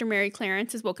 Sister Mary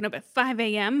Clarence is woken up at 5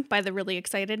 a.m. by the really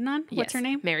excited nun. What's Yes, her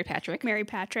name? Mary Patrick. Mary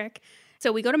Patrick.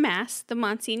 So we go to Mass. The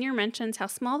Monsignor mentions how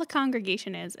small the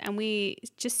congregation is, and we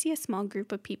just see a small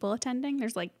group of people attending.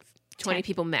 There's like 20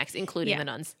 people max, including Yeah. the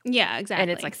nuns. Yeah, exactly.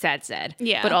 And it's like sad.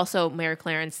 Yeah. But also Mary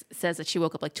Clarence says that she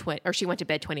woke up like she went to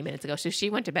bed 20 minutes ago. So she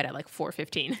went to bed at like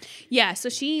 4:15. yeah. So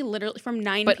she literally from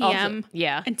 9 But also, p.m.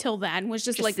 yeah. until then was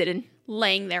just Just like sitting.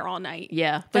 laying there all night.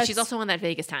 Yeah. But she's That's- also on that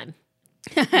Vegas time.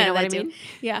 You know what I That too. mean?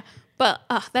 Yeah. But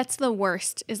that's the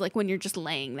worst is like when you're just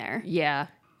laying there. Yeah.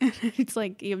 It's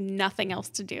like you have nothing else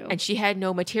to do. And she had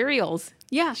no materials.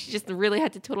 yeah. She just really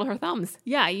had to twiddle her thumbs.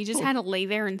 Yeah. You just had to lay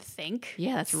there and think.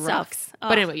 Yeah, that's Sucks. rough. Ugh.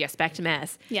 But anyway, yes, back to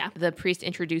Mass. Yeah. The priest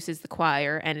introduces the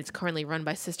choir, and it's currently run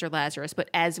by Sister Lazarus. But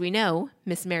as we know,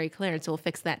 Miss Mary Clarence will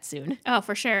fix that soon. Oh,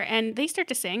 for sure. And they start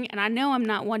to sing, and I know I'm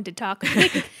not one to talk.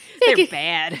 They're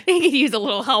bad. They could use a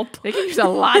little help. They can use a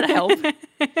lot of help.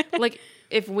 Like,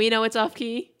 if we know it's off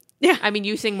key, Yeah. I mean,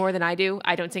 you sing more than I do.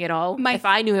 I don't sing at all. My- If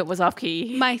I knew it was off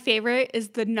key, My favorite is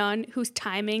the nun whose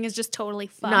timing is just totally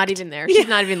fucked. not even there. She's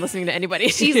not even listening to anybody.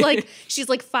 She's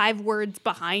like 5 words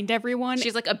behind everyone.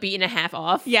 she's like a beat and a half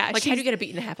off. Yeah, Like, how do she's- you get a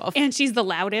beat and a half off? and she's the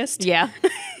loudest. Yeah.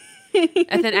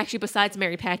 And then actually, besides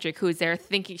Mary Patrick, who's there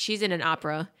thinking she's in an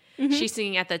opera, she's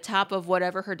singing at the top of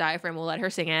whatever her diaphragm will let her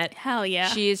sing at. Hell yeah.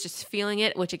 She is just feeling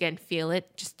it, which again, feel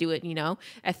it, just do it,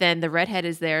 And then the redhead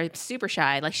is there, super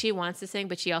shy. Like, she wants to sing,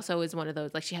 but she also is one of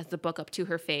those, like, she has the book up to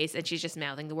her face and she's just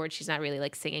mouthing the words. She's not really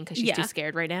like singing because she's Yeah. too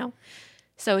scared right now.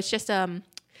 So it's just a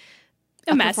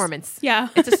mess. performance. Yeah.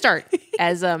 It's a start,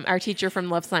 as our teacher from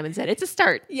Love Simon said. It's a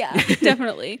start. Yeah,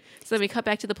 definitely. So then we cut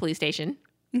back to the police station.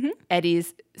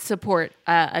 Eddie's support,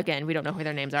 again, we don't know who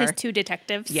their names are. His 2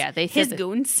 detectives. Yeah, they his said that-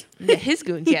 goons. Yeah, his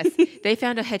goons, yes. They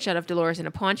found a headshot of Dolores in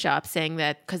a pawn shop saying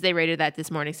that, because they rated that this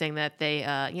morning, saying that they,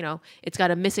 it's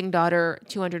got a missing daughter,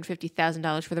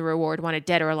 $250,000 for the reward, wanted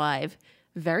dead or alive.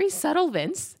 Very subtle,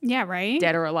 Vince. Yeah, right.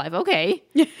 Dead or alive, okay.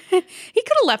 He could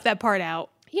have left that part out.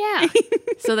 Yeah.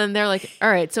 So then they're like, all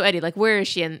right, so Eddie, like, where is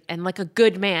she? And like a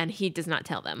good man, he does not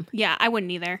tell them. Yeah, I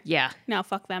wouldn't either. Yeah. No,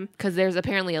 fuck them. Because there's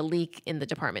apparently a leak in the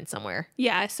department somewhere.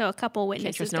 Yeah, so a couple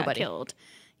witnesses trust got nobody. killed.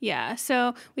 Yeah,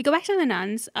 so we go back to the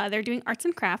nuns. They're doing arts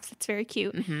and crafts. It's very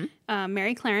cute.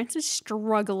 Mary Clarence is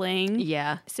struggling.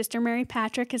 Yeah. Sister Mary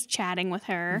Patrick is chatting with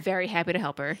her. Very happy to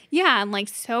help her. Yeah, and like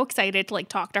so excited to like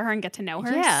talk to her and get to know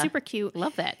her. Yeah. Super cute.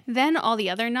 Love that. Then all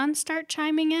the other nuns start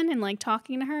chiming in and like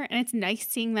talking to her, and it's nice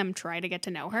seeing them try to get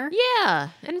to know her. Yeah,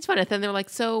 and it's fun. And then they're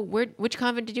like, so which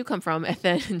convent did you come from? And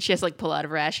then she has to, like, pull out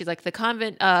of her ass. She's like, the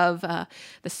convent of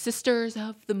the Sisters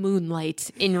of the Moonlight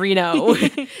in Reno.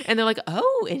 And they're like,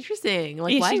 oh, interesting.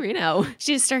 Like, Yeah, why Reno?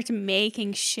 She just starts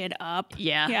making shit up.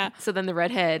 Yeah. Yeah. So then the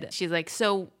redhead, she's like,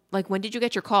 so like, when did you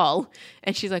get your call?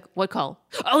 And she's like, what call?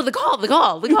 Oh, the call. And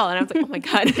I was like, oh my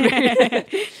God.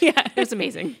 Yeah. It was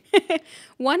amazing.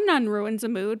 One nun ruins a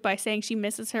mood by saying she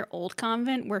misses her old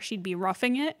convent where she'd be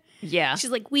roughing it. Yeah.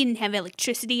 She's like, we didn't have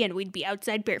electricity and we'd be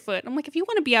outside barefoot. I'm like, if you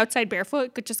want to be outside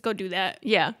barefoot, just go do that.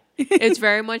 Yeah. It's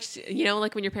very much,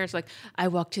 like when your parents are like, I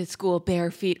walked to school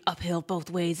bare feet uphill both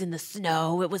ways in the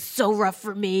snow. It was so rough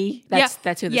for me. That's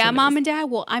who this woman Mom is. and Dad.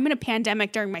 Well, I'm in a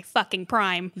pandemic during my fucking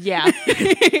prime. Yeah.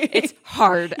 It's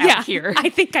hard out here I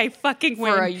think I fucking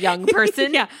win. for a young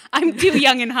person. Yeah, I'm too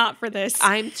young and hot for this.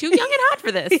 I'm too young and hot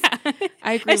for this.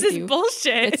 I agree This with is you.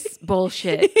 bullshit. It's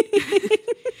bullshit.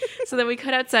 So then we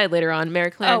cut outside later on.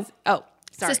 Mary Clarence. Oh,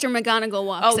 sorry. Sister McGonagall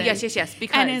walks in. Yes.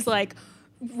 Because And is like,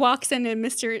 walks in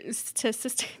and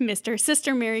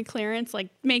Sister Mary Clarence, like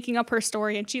making up her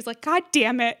story. And she's like, God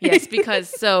damn it. Yes, because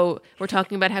so we're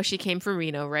talking about how she came from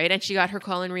Reno, right? And she got her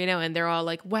call in Reno, and they're all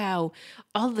like, wow,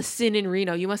 all the sin in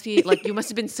Reno. You must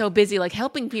have been so busy, like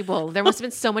helping people. There must have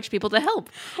been so much people to help.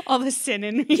 All the sin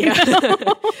in me. Yeah.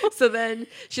 So then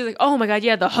she's like, oh my God,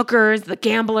 yeah, the hookers, the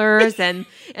gamblers. And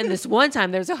this one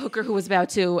time there's a hooker who was about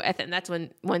to, and that's when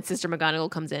Sister McGonagall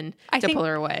comes in to pull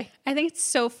her away. I think it's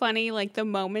so funny, like the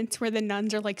moments where the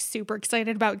nuns are like super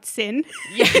excited about sin.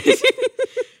 Yes.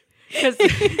 Because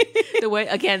the way,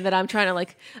 again, that I'm trying to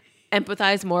like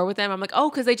empathize more with them, I'm like, oh,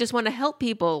 because they just want to help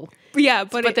people. Yeah,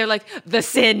 But they're like, the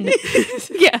sin.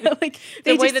 yeah, like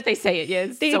The way that they say it, yeah,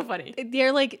 it's so funny.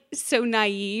 They're like so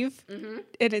naive, and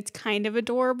it's kind of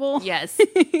adorable. Yes.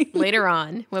 Later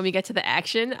on, when we get to the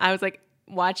action, I was like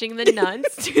watching the nuns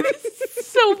do this. It's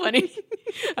so funny.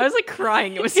 I was like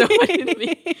crying. It was so funny to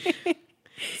me.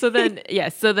 So then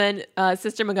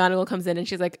Sister McGonagall comes in and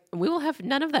she's like, we will have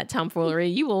none of that tomfoolery.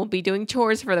 You will be doing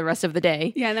chores for the rest of the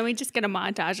day. Yeah, and then we just get a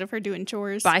montage of her doing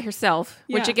chores. By herself,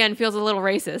 which Yeah. again feels a little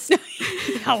racist.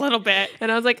 A little bit.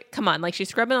 And I was like, come on, like she's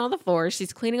scrubbing all the floors,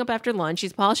 she's cleaning up after lunch,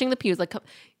 she's polishing the pews. Like,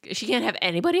 she can't have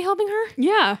anybody helping her?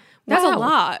 Yeah, that's Wow. a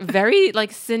lot. Very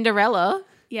like Cinderella.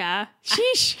 Yeah.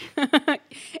 Sheesh.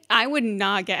 I would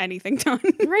not get anything done.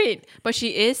 Right. But she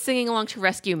is singing along to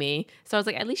Rescue Me. So I was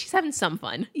like, at least she's having some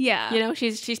fun. Yeah.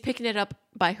 She's picking it up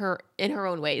by her in her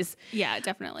own ways. Yeah,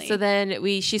 definitely. So then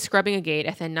she's scrubbing a gate,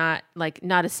 and then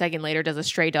not a second later does a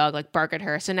stray dog like bark at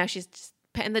her. So now she's just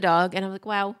petting the dog, and I'm like,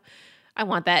 wow, I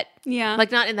want that. Yeah.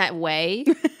 Like, not in that way.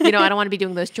 I don't want to be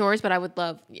doing those chores, but I would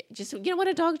love just, when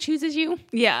a dog chooses you.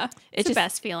 Yeah. It's the just-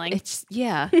 best feeling. It's,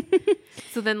 yeah.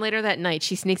 So then later that night,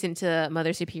 she sneaks into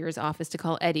Mother Superior's office to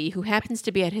call Eddie, who happens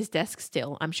to be at his desk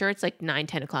still. I'm sure it's like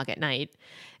 9-10 o'clock at night.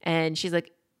 And she's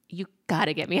like, you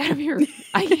gotta get me out of here.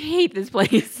 I hate this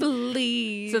place.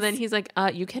 Please. So then he's like,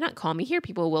 you cannot call me here.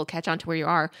 People will catch on to where you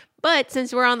are. But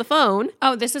since we're on the phone,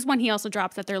 Oh, this is when he also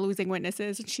drops that they're losing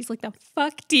witnesses. And she's like, the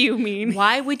fuck do you mean?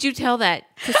 why would you tell that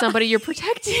to somebody you're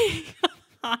protecting?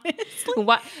 Honestly.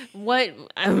 What?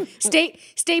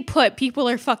 Stay put. People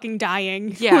are fucking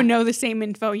dying Yeah. who know the same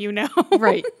info you know.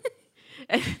 Right.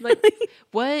 Like,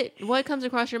 what comes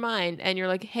across your mind? And you're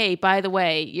like, hey, by the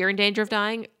way, you're in danger of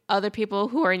dying. Other people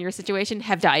who are in your situation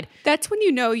have died. That's when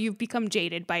you know you've become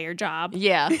jaded by your job.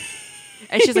 Yeah.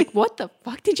 And she's like, what the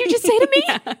fuck did you just say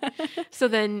to me? So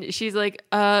then she's like,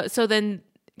 so then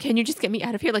can you just get me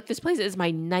out of here? Like, this place is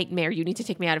my nightmare. You need to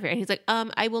take me out of here. And he's like,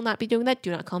 I will not be doing that.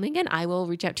 Do not call me again. I will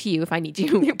reach out to you if I need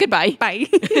you. Goodbye. Bye.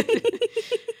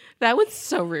 That was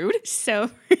so rude.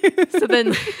 So So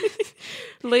then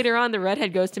later on, the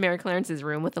redhead goes to Mary Clarence's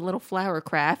room with a little flower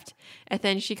craft. And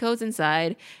then she goes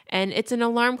inside, and it's an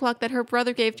alarm clock that her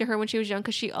brother gave to her when she was young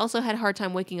because she also had a hard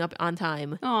time waking up on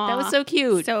time. That was so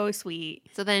cute. so sweet.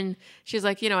 So then she's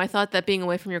like, I thought that being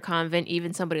away from your convent,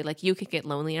 even somebody like you could get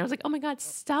lonely. And I was like, oh my God,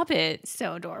 stop it.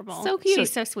 So adorable. So cute.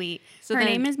 She's so sweet. So Her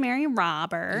then- name is Mary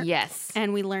Robert. Yes.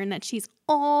 And we learn that she's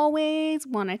always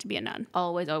wanted to be a nun.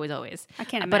 Always, always, always. I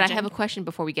can't But I imagine. have a question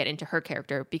before we get into her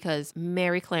character, because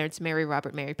Mary Clarence, Mary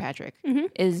Robert, Mary Patrick, Mm-hmm.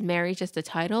 is Mary just a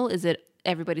title? Is it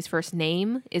everybody's first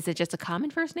name? Is it just a common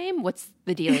first name? What's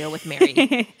the dealio with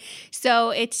Mary?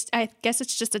 So I guess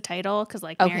it's just a title because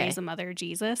like Okay. Mary's the mother of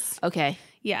Jesus. Okay.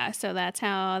 Yeah. So that's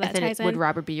how that And then ties in. would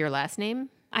Robert be your last name?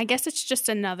 I guess it's just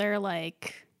another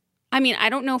like, I mean, I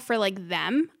don't know for like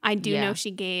them. I do Yeah. know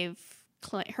she gave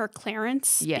her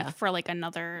Clarence Yeah. for like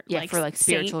another Yeah, for, like,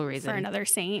 spiritual saint, reason. for another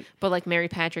saint. But like Mary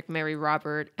Patrick, Mary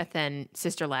Robert, and then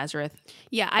Sister Lazarus.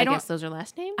 Yeah, I don't guess those are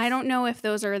last names? I don't know if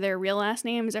those are their real last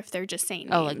names or if they're just saint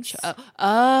Oh, like, names.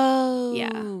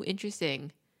 yeah.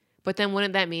 Interesting. But then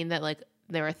wouldn't that mean that like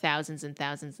there are thousands and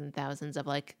thousands and thousands of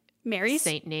like Mary's?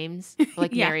 saint names?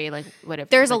 Like Yeah. Mary, like whatever.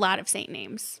 There's a like, lot of saint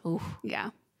names. Ooh, Yeah.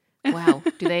 wow.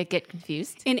 Do they get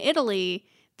confused? In Italy,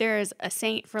 there's a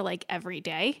saint for like every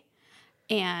day.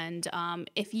 And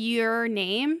if your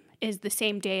name is the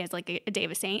same day as like a day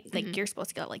of a saint, like you're supposed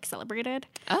to get like celebrated.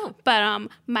 Oh. But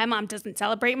my mom doesn't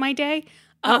celebrate my day.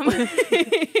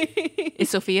 Is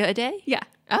Sophia a day? Yeah.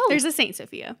 Oh. There's a Saint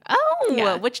Sophia. Oh,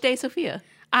 Yeah. which day, Sophia?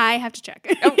 I have to check.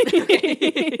 Oh,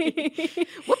 okay.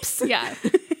 Whoops. Yeah.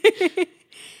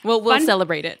 Well, we'll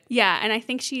celebrate it. Yeah. And I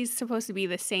think she's supposed to be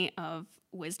the saint of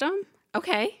wisdom.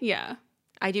 Okay. Yeah.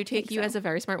 I do take you as a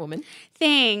very smart woman.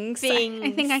 Thanks. I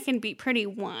think Thanks. I can be pretty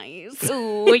wise.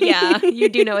 Oh, yeah. You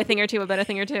do know a thing or two about a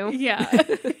thing or two. Yeah.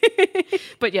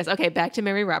 But yes, okay, back to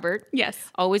Mary Robert. Yes.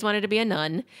 Always wanted to be a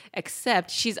nun, except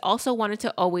she's also wanted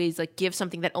to always like give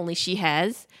something that only she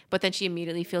has, but then she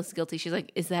immediately feels guilty. She's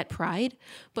like, is that pride?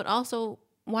 But also,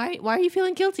 why are you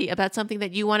feeling guilty about something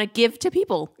that you want to give to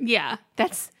people? Yeah.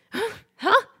 That's,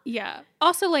 huh? Yeah.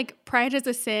 Also, like, pride is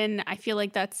a sin. I feel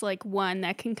like that's like one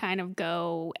that can kind of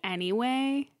go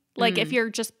anyway. Like, if you're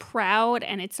just proud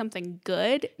and it's something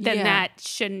good, then Yeah. that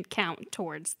shouldn't count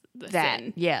towards the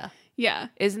sin. Yeah. Yeah.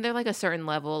 Isn't there like a certain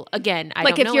level? Again, I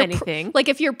Like don't if know you're anything. like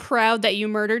if you're proud that you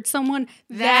murdered someone,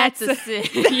 That's a sin.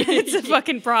 It's a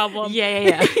fucking problem.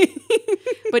 Yeah.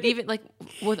 But even like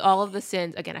with all of the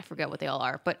sins, again, I forget what they all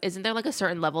are, but isn't there like a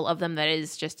certain level of them that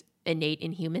is just innate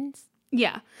in humans?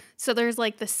 Yeah. So there's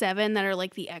like the 7 that are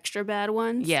like the extra bad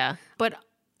ones. Yeah. But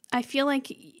I feel like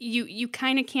you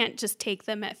kind of can't just take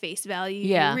them at face value.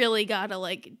 Yeah. You really got to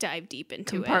like dive deep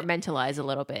into it. Compartmentalize a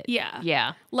little bit. Yeah.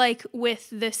 Yeah. Like with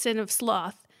the sin of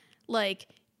sloth, like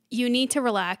you need to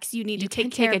relax. You need to can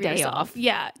take care take of a day yourself. off.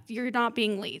 Yeah. You're not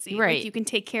being lazy. Right. Like you can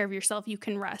take care of yourself. You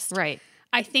can rest. Right.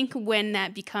 I think when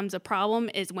that becomes a problem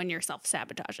is when you're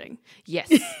self-sabotaging.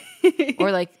 Yes.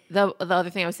 Or like the other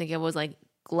thing I was thinking of was like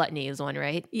gluttony is one,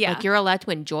 right? Yeah. Like you're allowed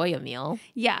to enjoy a meal.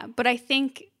 Yeah. But I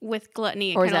think with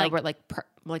gluttony, it Or is kinda that where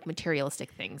like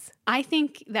materialistic things? I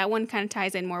think that one kind of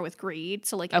ties in more with greed.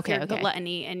 So like if Okay, you're okay.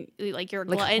 gluttony and like you're a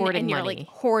Like glutton hoarding and you're money. like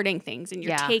hoarding things and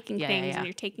you're Yeah, taking yeah, things yeah. and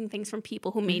you're taking things from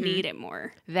people who may need it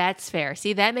more. That's fair.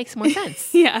 See, that makes more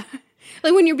sense. Yeah.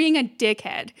 Like when you're being a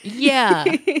dickhead. Yeah.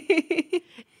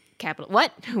 Capital.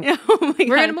 What? Oh my We're God.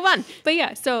 going to move on. But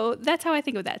yeah, so that's how I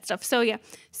think of that stuff. So yeah.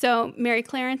 So Mary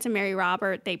Clarence and Mary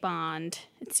Robert, they bond.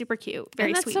 It's super cute. Very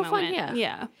And that's sweet so fun, moment. yeah.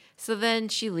 Yeah. So then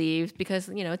she leaves because,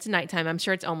 you know, it's nighttime. I'm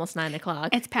sure it's almost 9:00.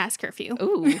 It's past curfew.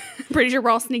 Ooh. Pretty sure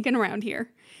we're all sneaking around here.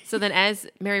 So then as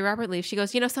Mary Robert leaves, she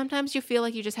goes, you know, sometimes you feel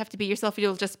like you just have to be yourself.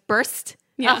 You'll just burst.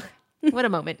 Yeah. Ugh, what a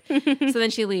moment. So then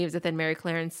she leaves, and then Mary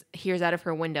Clarence hears out of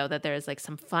her window that there's like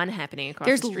some fun happening across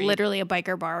There's the street. literally a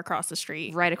biker bar across the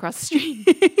street. Right across the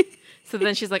street. So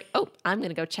then she's like, oh, I'm going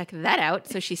to go check that out.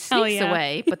 So she Hell sneaks yeah.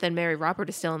 away, but then Mary Robert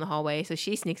is still in the hallway. So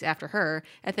she sneaks after her.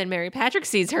 And then Mary Patrick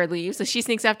sees her leave. So she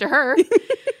sneaks after her.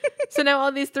 So now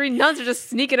all these 3 nuns are just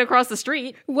sneaking across the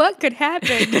street. What could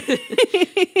happen?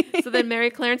 So then Mary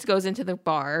Clarence goes into the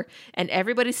bar and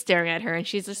everybody's staring at her and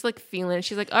she's just like feeling it.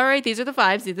 She's like, all right, these are the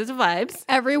vibes. These are the vibes.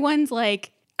 Everyone's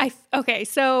like, okay,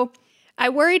 so I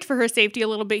worried for her safety a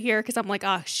little bit here because I'm like,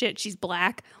 oh shit, she's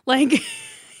black. Like,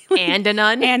 And a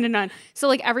nun. and a nun. So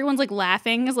like everyone's like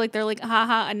laughing is like they're like,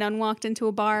 haha, a nun walked into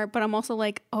a bar. But I'm also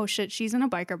like, oh shit, she's in a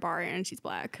biker bar and she's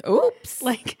black. Oops.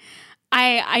 Like,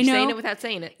 I You're know. saying it without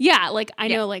saying it. Yeah, like I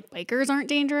know like bikers aren't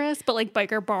dangerous, but like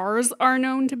biker bars are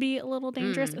known to be a little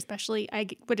dangerous, especially I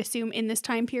would assume in this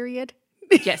time period.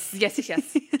 Yes.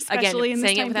 Especially Again, in this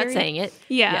saying it time without period. saying it.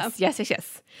 Yeah.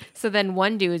 Yes. So then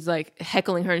one dude's like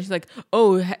heckling her and she's like,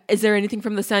 oh, is there anything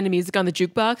from The Sound of Music on the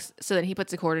jukebox? So then he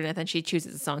puts a chord in it and then she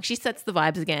chooses a song. She sets the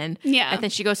vibes again. Yeah. And then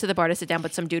she goes to the bar to sit down,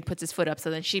 but some dude puts his foot up. So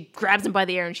then she grabs him by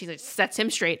the ear and she like sets him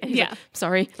straight. And he's Yeah.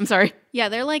 like, I'm sorry. Yeah,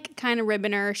 they're like kind of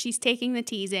ribbing her. She's taking the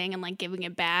teasing and like giving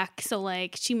it back. So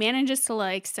like she manages to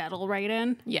like settle right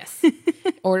in. Yes.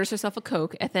 Orders herself a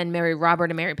Coke. And then Mary Robert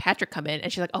and Mary Patrick come in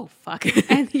and she's like, oh, fuck.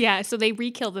 And yeah, so they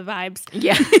re-kill the vibes.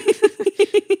 Yeah.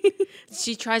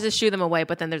 She tries to shoo them away,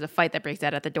 but then there's a fight that breaks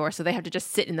out at the door. So they have to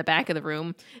just sit in the back of the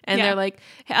room. And Yeah. they're like,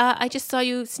 I just saw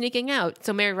you sneaking out.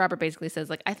 So Mary Robert basically says,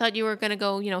 like, I thought you were going to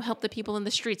go, help the people in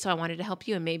the street. So I wanted to help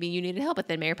you and maybe you needed help. But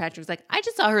then Mary Patrick's like, I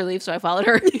just saw her leave. So I followed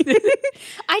her.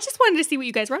 I just wanted to see what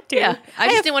you guys were up to. Yeah. I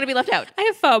just didn't want to be left out. I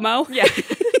have FOMO. Yeah.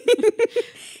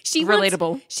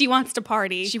 Relatable. She wants to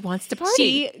party. She wants to party.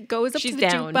 She goes up She's to the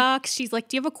down. jukebox. She's like,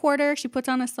 do you have a quarter? She puts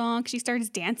on a song. She starts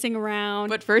dancing around.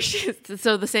 But first,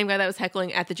 so the same guy that was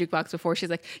heckling at the jukebox before, she's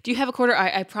like, do you have a quarter?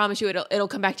 I promise you it'll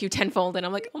come back to you tenfold. And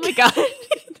I'm like, oh my God.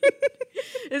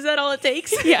 Is that all it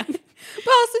takes? Yeah.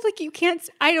 But also, like, you can't,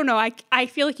 I don't know. I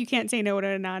feel like you can't say no to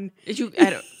a nun.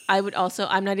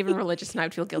 I'm not even religious and I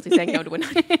would feel guilty saying no to a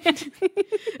nun.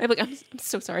 I'm like, I'm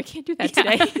so sorry. I can't do that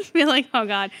today. I feel like, oh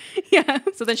God. Yeah.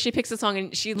 So then she picks a song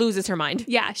and she loses her mind.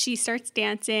 Yeah. She starts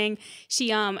dancing.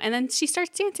 And then she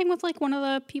starts dancing with like one of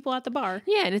the people at the bar.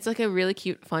 Yeah. And it's like a really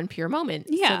cute, fun, pure moment.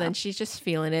 Yeah. So then she's just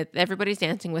feeling it. Everybody's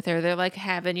dancing with her. They're like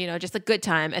having, just a good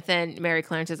time. And then Mary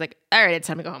Clarence is like, all right, it's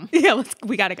time to go home. Yeah.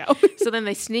 We got to go. So then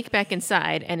they sneak back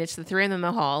inside and it's the three of them in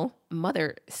the hall.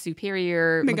 Mother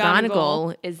Superior McGonagall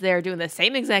McGonagall is there doing the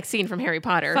same exact scene from Harry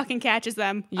Potter. Fucking catches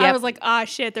them. Yep. I was like, ah,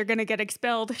 shit, they're going to get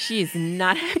expelled. She's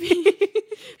not happy.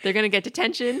 They're going to get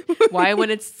detention. Why, when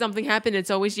it's something happened,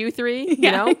 it's always you three?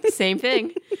 Yeah. Same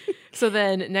thing. So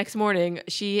then next morning,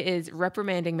 she is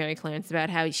reprimanding Mary Clarence about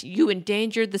how you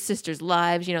endangered the sisters'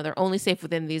 lives. They're only safe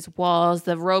within these walls.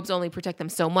 The robes only protect them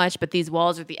so much, but these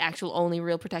walls are the actual only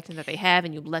real protection that they have,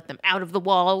 and you let them out of the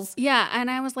walls. Yeah, and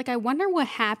I was like, I wonder what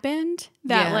happened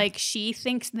that, Yeah. like, she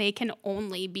thinks they can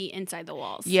only be inside the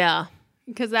walls. Yeah.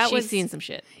 Because She's seen some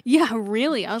shit. Yeah,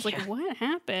 really. I was like, what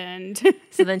happened?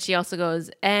 So then she also goes,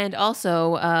 and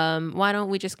also, why don't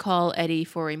we just call Eddie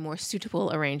for a more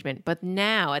suitable arrangement? But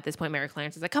now, at this point, Mary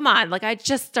Clarence is like, come on, like, I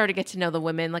just started to get to know the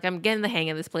women. Like, I'm getting the hang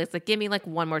of this place. Like, give me, like,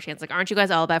 one more chance. Like, aren't you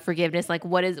guys all about forgiveness? Like,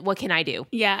 what can I do?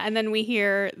 Yeah, and then we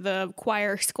hear the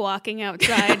choir squawking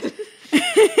outside.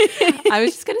 I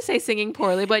was just going to say singing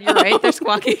poorly, but you're right. They're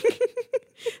squawking.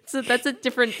 So that's a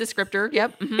different descriptor.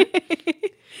 Yep.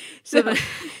 Mm-hmm.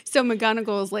 So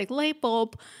McGonagall is like, light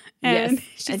bulb. And Yes.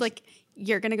 she's And like,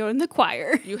 you're going to go in the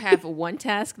choir. You have one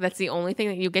task. That's the only thing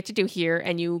that you get to do here,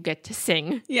 and you get to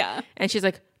sing. Yeah. And she's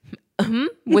like,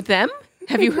 with them?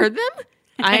 Have you heard them?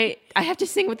 I have to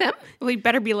sing with them? We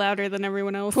better be louder than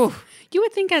everyone else. Oof. You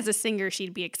would think as a singer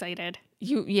she'd be excited.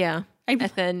 Yeah. And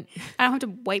then, I don't have to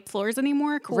wipe floors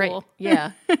anymore. Cool. right,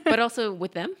 yeah. But also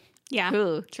with them? Yeah.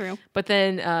 Ooh. True. But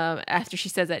then after she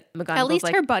says that, McGonagall's At least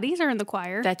like, her buddies are in the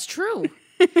choir. that's true.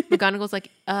 McGonagall's like,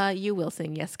 you will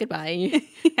sing. Yes, goodbye.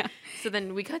 Yeah. So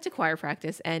then we cut to choir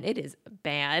practice, and it is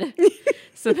bad.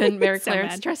 So then Mary So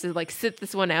Clarence bad. tries to like sit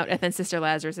this one out, and then Sister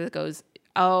Lazarus goes,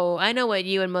 oh, I know what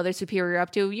you and Mother Superior are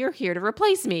up to. You're here to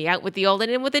replace me, out with the old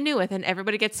and in with the new. And then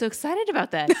everybody gets so excited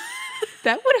about that.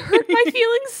 That would hurt my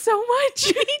feelings so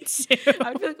much. Me too.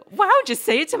 I would be like, wow, just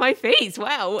say it to my face.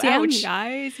 Wow, Damn, ouch.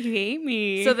 guys, you hate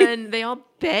me. So then they all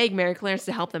beg Mary Clarence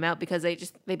to help them out because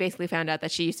they basically found out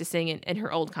that she used to sing in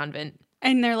her old convent.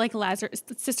 and they're like,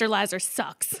 Sister Lazarus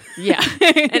sucks. Yeah.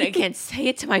 And I can't say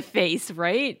it to my face,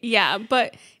 right? Yeah,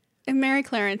 but Mary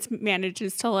Clarence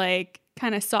manages to like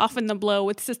kind of soften the blow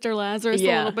with Sister Lazarus a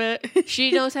Yeah. little bit.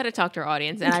 She knows how to talk to her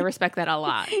audience, and I respect that a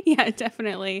lot. Yeah,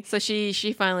 definitely. So she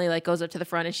finally like goes up to the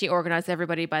front and she organized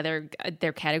everybody by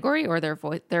their category or their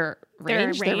voice, their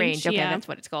range. Their range. Okay, yeah. that's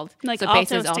what it's called. Like so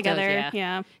altos together.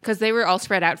 Yeah. Because they were all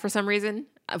spread out for some reason.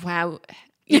 Wow.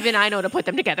 Even I know to put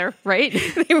them together, right?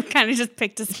 They were kind of just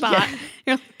picked a spot.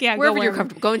 You're like, yeah, Wherever go you're where-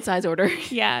 comfortable. Go in size order.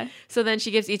 Yeah. So then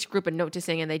she gives each group a note to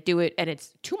sing and they do it and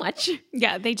it's too much.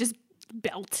 Yeah, they just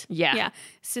belt. Yeah. Yeah.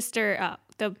 Sister,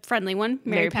 the friendly one,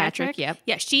 Mary Mary Patrick. Patrick, yep.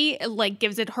 Yeah, she like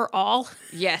gives it her all.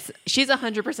 Yes. She's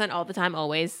 100% all the time,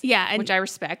 always. Yeah, and- which I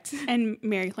respect. And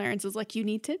Mary Clarence is like, you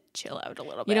need to chill out a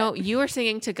little bit. You know, you are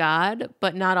singing to God,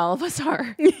 but not all of us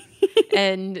are.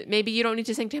 And maybe you don't need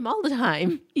to sing to him all the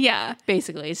time. Yeah.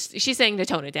 Basically, she's saying to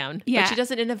tone it down. Yeah. But she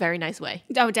does it in a very nice way.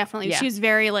 Oh, definitely. Yeah. She was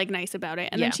very like nice about it.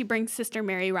 And Yeah. then she brings Sister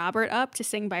Mary Robert up to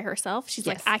sing by herself. She's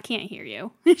Yes. like, I can't hear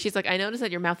you. She's like, I noticed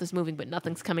that your mouth is moving, but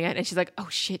nothing's coming out. And she's like, oh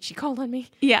shit, she called on me.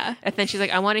 Yeah. And then she's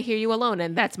like, I want to hear you alone.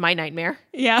 And that's my nightmare.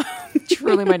 Yeah.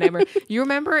 Truly my nightmare. You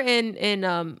remember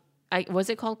was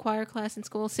it called choir class in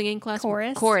school? Singing class?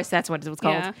 Chorus. Chorus, that's what it was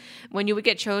called. Yeah. When you would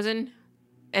get chosen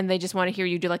and they just want to hear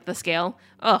you do like the scale.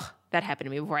 Ugh, that happened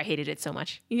to me before. I hated it so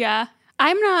much. Yeah.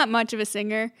 I'm not much of a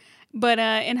singer, but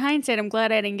in hindsight, I'm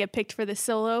glad I didn't get picked for this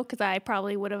solo because I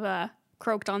probably would have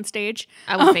croaked on stage.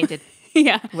 I would have fainted.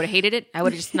 Yeah. Would have hated it. I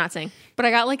would have just not sang. But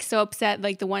I got like so upset.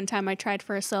 Like the one time I tried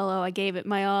for a solo, I gave it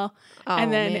my all. Oh,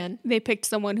 and then man. they picked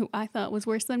someone who I thought was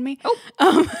worse than me.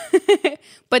 Oh.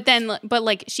 But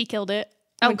like she killed it.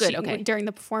 Oh, when good, okay. During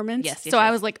the performance. Yes, yes, so I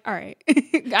yes. was like, all right.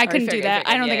 I couldn't fair, do that.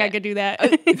 fair, I don't yeah, think yeah. I could do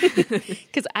that.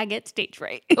 Because I get stage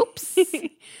fright. Oops.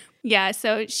 Yeah,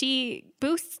 so she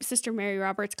boosts Sister Mary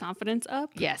Roberts' confidence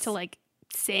up Yes. to like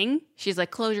sing. She's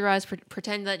like, close your eyes,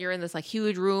 pretend that you're in this like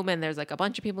huge room and there's like a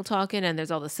bunch of people talking and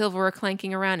there's all the silverware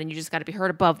clanking around and you just got to be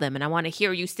heard above them. And I want to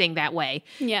hear you sing that way.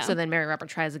 Yeah. So then Mary Robert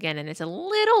tries again and it's a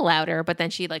little louder, but then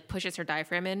she like pushes her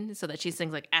diaphragm in so that she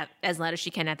sings like as loud as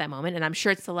she can at that moment. And I'm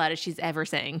sure it's the loudest she's ever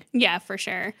sang, Yeah, for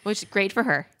sure. which is great for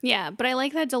her. Yeah, but I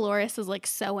like that Dolores is like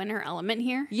so in her element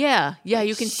here. Yeah. Yeah.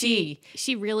 You can see.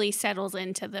 She really settles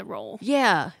into the role.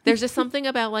 Yeah. There's just something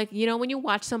about like, you know, when you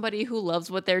watch somebody who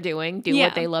loves what they're doing, do Yeah.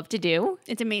 what they love to do.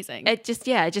 It's amazing. It just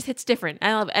hits different.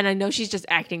 I love, and I know she's just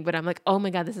acting, but I'm like, oh my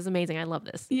God, this is amazing. I love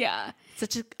this. Yeah.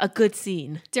 Such a good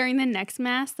scene. During the next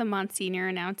mass, the Monsignor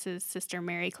announces Sister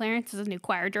Mary Clarence is a new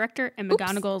choir director, and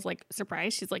McGonagall is like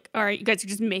surprised. She's like, all right, you guys are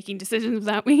just making decisions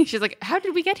without me. She's like, how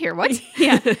did we get here? What?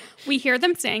 Yeah. We hear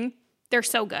them sing. They're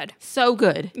so good. So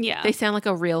good. Yeah. They sound like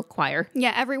a real choir.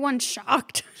 Yeah, everyone's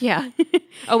shocked. Yeah.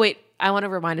 Oh, wait. I want to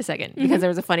rewind a second because there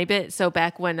was a funny bit. So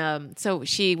back when, so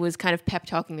she was kind of pep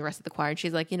talking the rest of the choir and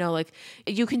she's like, you know, like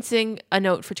you can sing a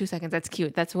note for 2 seconds. That's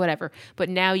cute. That's whatever. But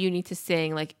now you need to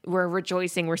sing like we're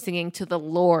rejoicing. We're singing to the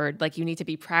Lord. Like you need to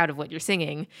be proud of what you're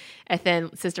singing. And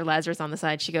then Sister Lazarus on the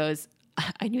side, she goes,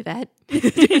 I knew that.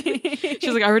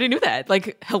 She's like, I already knew that.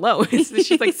 Like, hello.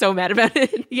 She's like so mad about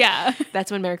it. Yeah. That's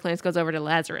when Mary Clarence goes over to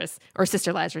Lazarus, or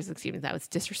Sister Lazarus, excuse me. That was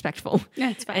disrespectful.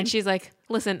 That's fine. And she's like,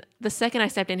 listen, the second I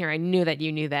stepped in here, I knew that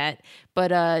you knew that.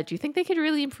 But do you think they could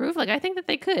really improve? Like, I think that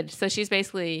they could. So she's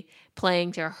basically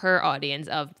playing to her audience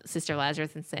of Sister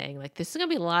Lazarus and saying, like, this is going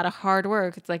to be a lot of hard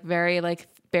work. It's like very like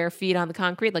bare feet on the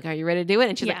concrete. Like, are you ready to do it?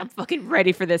 And she's like, I'm fucking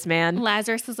ready for this, man.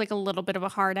 Lazarus is like a little bit of a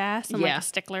hard ass and like Yeah. a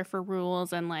stickler for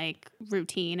rules and like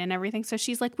routine and everything. So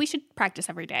she's like, we should practice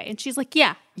every day. And she's like,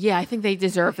 yeah. Yeah, I think they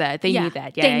deserve that. They need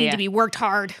that. Yeah, they need to be worked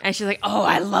hard. And she's like, oh,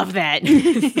 I love that.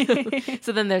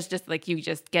 So then there's just like, you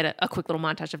just get a quick little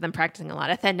montage of them practicing a lot.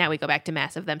 And then now we go back to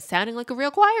mass of them sounding like a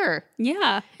real choir.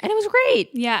 Yeah. And it was great.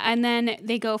 Yeah. And then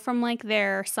they go from like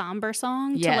their somber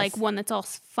song to Yes. like one that's all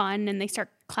fun and they start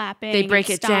clapping. They break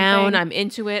and it down. stomping. I'm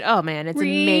into it. Oh man, it's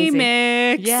amazing.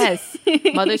 Remix. Yes.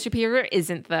 Mother Superior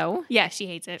isn't though. Yeah, she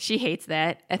hates it. She hates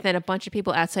that. And then a bunch of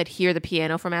people outside hear the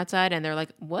piano from outside and they're like,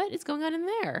 what is going on in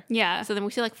there? Yeah. So then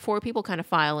we see like 4 people kind of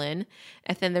file in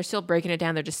and then they're still breaking it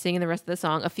down. They're just singing the rest of the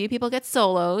song. A few people get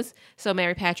solos. So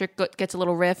Mary Patrick gets a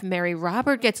little riff. Mary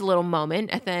Robert gets a little moment.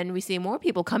 And then we see more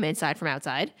people come inside from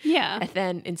outside. Yeah. And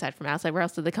then inside from outside, where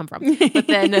else did they come from? But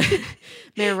then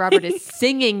Mary Robert is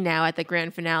singing now at the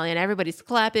grand finale and everybody's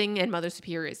clapping and Mother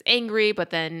Superior is angry. But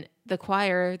then the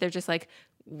choir, they're just like,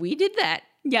 we did that.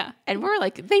 Yeah. And we're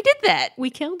like, they did that.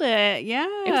 We killed it. Yeah.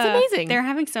 It was amazing. They're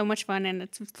having so much fun and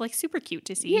it's like super cute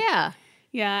to see. Yeah.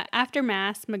 Yeah. After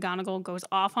mass, McGonagall goes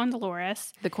off on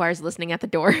Dolores. The choir's listening at the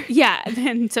door. Yeah.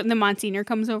 And so the Monsignor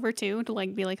comes over too to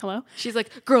like be like, hello. She's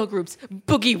like, girl groups,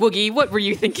 boogie woogie, what were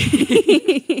you thinking?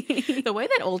 The way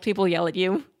that old people yell at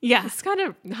you, Yeah. it's kind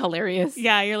of hilarious.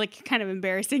 Yeah. You're like kind of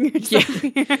embarrassing yourself.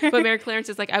 Yeah. But Mary Clarence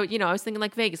is like, I was thinking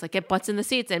like Vegas, like get butts in the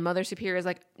seats. And Mother Superior is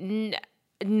like,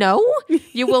 no,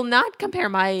 you will not compare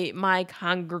my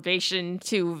congregation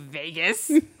to Vegas.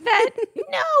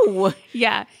 No.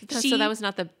 Yeah. So that was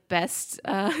not the best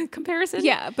comparison.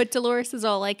 Yeah, but Dolores is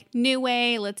all like, new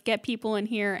way, let's get people in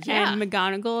here. Yeah. And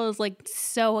McGonagall is like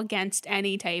so against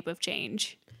any type of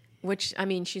change. Which, I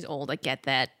mean, she's old. I get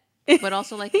that. But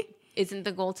also, like, isn't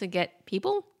the goal to get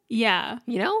people? Yeah.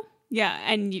 You know? Yeah.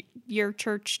 And your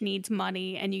church needs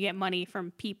money and you get money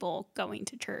from people going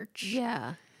to church.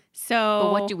 Yeah. So.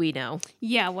 But what do we know?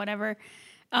 Yeah, whatever.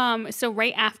 So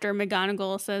right after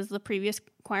McGonagall says the previous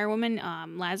choir woman,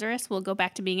 Lazarus, will go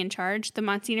back to being in charge, the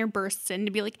Monsignor bursts in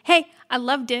to be like, hey, I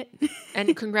loved it.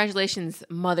 And congratulations,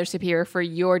 Mother Superior, for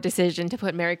your decision to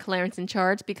put Mary Clarence in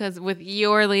charge, because with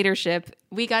your leadership,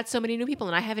 we got so many new people,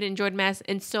 and I haven't enjoyed Mass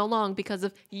in so long because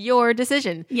of your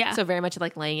decision. Yeah. So very much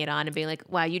like laying it on and being like,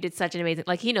 wow, you did such an amazing,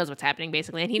 like he knows what's happening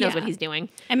basically, and he knows what he's doing.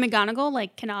 And McGonagall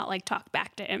like cannot like talk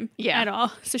back to him at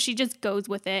all. So she just goes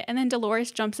with it. And then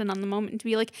Dolores jumps in on the moment to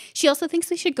be like, she also thinks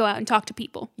they should go out and talk to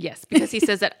people. Yes, because he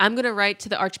says that I'm going to write to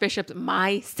the archbishop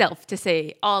myself to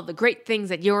say all the great things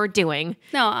that you're doing.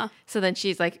 No. So then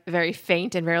she's like very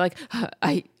faint and very like,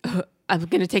 I'm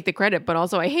going to take the credit, but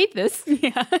also I hate this.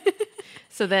 Yeah.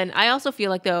 So then I also feel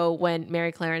like though when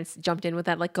Mary Clarence jumped in with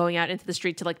that, like going out into the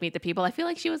street to like meet the people, I feel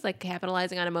like she was like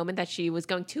capitalizing on a moment that she was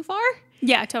going too far.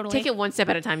 Yeah, totally. Take it one step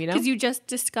at a time, you know? Because you just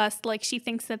discussed like she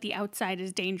thinks that the outside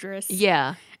is dangerous.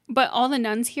 Yeah. But all the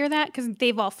nuns hear that because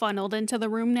they've all funneled into the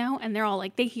room now and they're all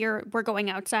like, they hear we're going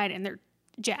outside and they're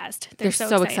jazzed. They're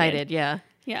so excited. Yeah.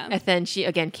 Yeah. And then she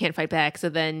again can't fight back. So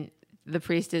then the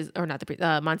priest is, or not the priest,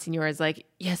 Monsignor is like,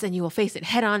 yes, and you will face it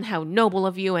head on. How noble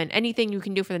of you, and anything you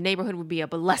can do for the neighborhood would be a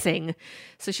blessing.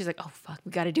 So she's like, oh, fuck,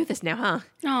 we got to do this now, huh?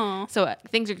 Oh, So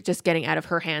things are just getting out of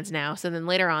her hands now. So then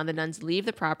later on, the nuns leave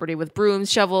the property with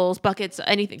brooms, shovels, buckets,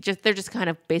 anything. They're just kind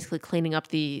of basically cleaning up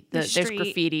there's street.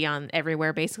 graffiti on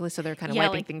everywhere, basically. So they're kind of Yeah,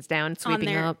 wiping like, things down,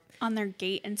 sweeping up. on their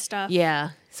gate and stuff.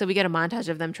 Yeah. So we get a montage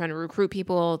of them trying to recruit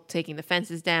people, taking the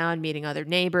fences down, meeting other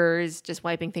neighbors, just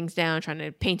wiping things down, trying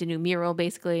to paint a new mural,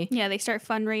 basically. Yeah, they start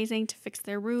fundraising to fix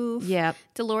their roof. Yeah.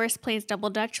 Dolores plays double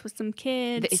dutch with some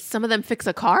kids. Some of them fix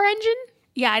a car engine?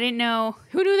 Yeah, I didn't know.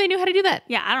 Who knew they knew how to do that?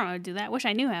 Yeah, I don't know how to do that. Wish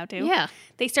I knew how to. Yeah.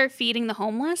 They start feeding the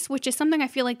homeless, which is something I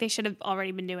feel like they should have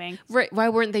already been doing. Right. Why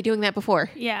weren't they doing that before?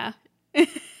 Yeah. Ugh.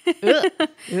 Ugh.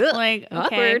 Like, okay.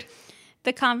 Awkward.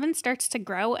 The convent starts to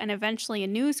grow, and eventually a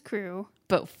news crew.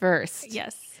 But first,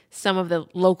 Yes. some of the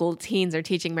local teens are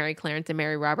teaching Mary Clarence and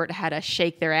Mary Robert how to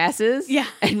shake their asses. Yeah.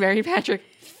 And Mary Patrick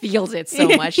feels it so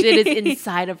much. It is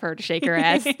inside of her to shake her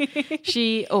ass.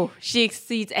 She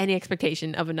exceeds any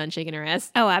expectation of a nun shaking her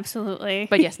ass. Oh, absolutely.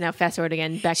 But yes, now fast forward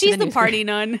again back She's to the the news party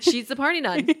nun. She's the party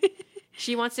nun.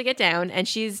 She wants to get down, and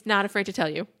she's not afraid to tell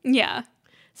you. Yeah.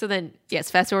 So then, yes,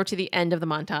 fast forward to the end of the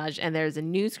montage, and there's a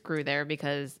news crew there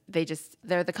because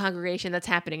they're the congregation that's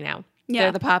happening now. Yeah.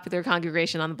 They're the popular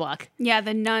congregation on the block. Yeah,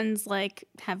 the nuns like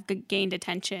have gained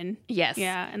attention. Yes.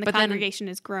 Yeah, and the But then- congregation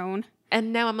has grown.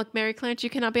 And now I'm like, Mary Clarence, you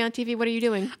cannot be on TV. What are you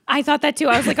doing? I thought that too.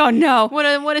 I was like, oh no.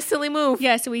 What a silly move.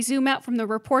 Yeah, so we zoom out from the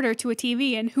reporter to a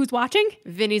TV, and who's watching?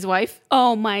 Vinny's wife.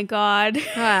 Oh my God.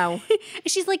 Wow. And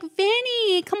she's like,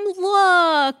 Vinny, come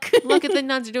look. Look at the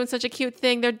nuns are doing such a cute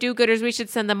thing. They're do-gooders. We should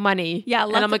send them money. Yeah,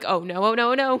 And I'm like, oh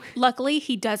no. Luckily,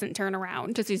 he doesn't turn around.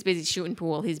 Because he's busy shooting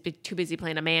pool. He's too busy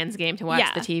playing a man's game to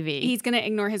watch the TV. He's going to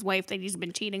ignore his wife that he's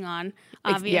been cheating on, Yep.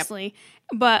 obviously.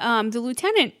 But the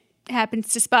lieutenant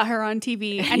happens to spot her on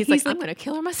TV. And And he's like, I'm going to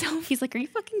kill her myself. he's like, are you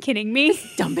fucking kidding me?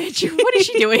 Dumb bitch. What is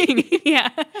she doing? Yeah.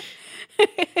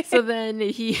 So then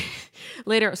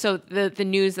the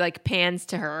news like pans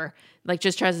to her, like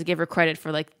just tries to give her credit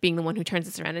for like being the one who turns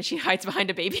this around, and she hides behind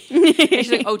a baby. And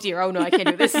she's like, oh dear, oh no, I can't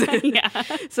do this. Yeah.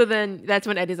 So then that's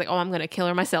when Eddie's like, oh, I'm going to kill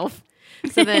her myself.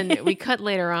 So then we cut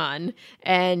later on,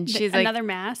 and she's like, Another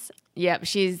mass. yep,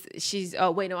 she's,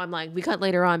 oh, wait, no, I'm lying. We cut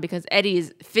later on because Eddie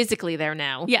is physically there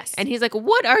now. Yes. And he's like,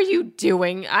 what are you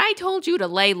doing? I told you to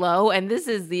lay low, and this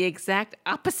is the exact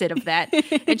opposite of that.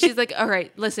 And she's like, all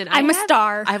right, listen. I'm a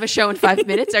star. I have a show in 5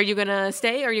 minutes. Are you going to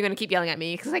stay, or are you going to keep yelling at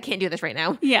me? Because I can't do this right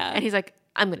now. Yeah. And he's like,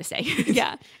 I'm going to stay.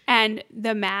 Yeah. And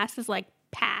the mass is like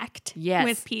packed Yes.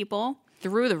 with people.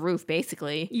 Through the roof,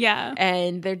 basically. Yeah.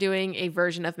 And they're doing a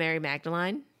version of Mary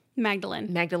Magdalene.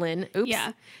 Magdalene. Oops.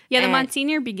 Yeah. Yeah, the And-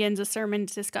 Monsignor begins a sermon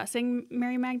discussing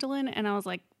Mary Magdalene, and I was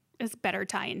like, it's better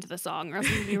tie into the song or else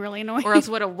it'd be really annoying. Or else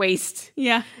what a waste.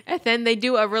 Yeah. And then they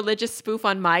do a religious spoof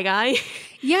on My Guy.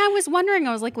 Yeah, I was wondering.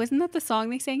 I was like, wasn't that the song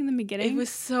they sang in the beginning? It was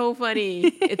so funny.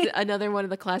 It's another one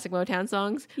of the classic Motown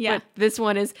songs. Yeah. But this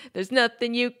one is, there's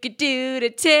nothing you could do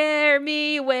to tear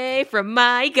me away from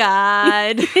my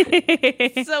God.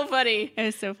 So funny. It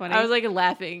was so funny. I was like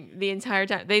laughing the entire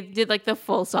time. They did like the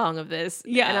full song of this.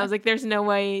 Yeah. And I was like, there's no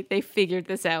way they figured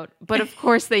this out. But of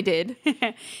course they did.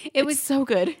 it was So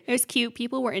good. it was cute.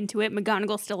 People were into it.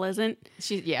 McGonagall still isn't.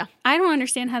 Yeah. I don't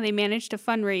understand how they managed to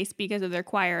fundraise because of their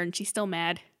choir, and she's still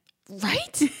mad.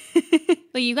 Right?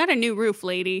 Like, you got a new roof,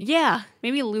 lady. Yeah.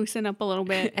 Maybe loosen up a little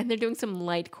bit. And they're doing some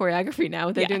light choreography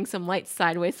now. They're Yeah. doing some light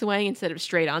sideways swaying instead of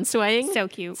straight on swaying. So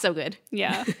cute. So good.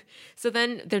 Yeah. So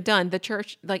then they're done. The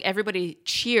church, like everybody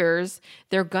cheers.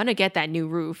 They're gonna get that new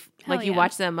roof. Hell Like you yeah.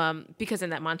 watch them, because in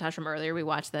that montage from earlier, we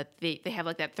watched that they have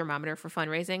like that thermometer for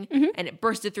fundraising, and it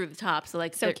bursted through the top. So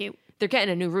like So they're, cute. They're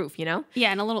getting a new roof, you know,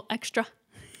 Yeah, and a little extra.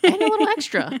 and a little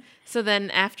extra. So then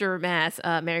after mass,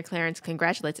 Mary Clarence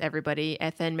congratulates everybody,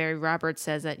 and then Mary Roberts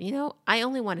says that, you know, I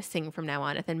only want to sing from now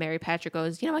on. And then Mary Patrick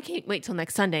goes, you know, I can't wait till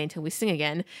next Sunday until we sing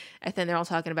again. And then they're all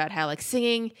talking about how like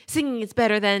singing is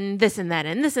better than this and that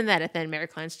and this and that. And then Mary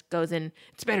Clarence goes in,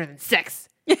 it's better than sex.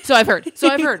 So I've heard.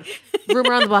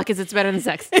 Rumor on the block is it's better than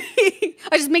sex.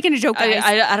 I was just making a joke, guys.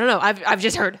 I don't know. I've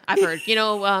just heard. You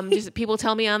know, just people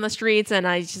tell me on the streets, and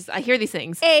I hear these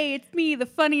things. Hey, it's me, the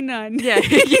funny nun. Yeah,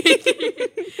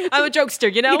 I'm a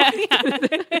jokester. You know.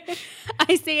 Yeah.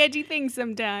 I say edgy things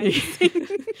sometimes.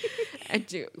 I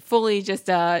do fully just.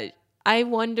 I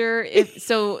wonder if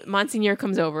so. Monsignor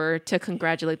comes over to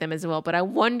congratulate them as well, but I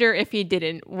wonder if he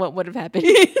didn't, what would have happened?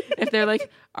 If they're like,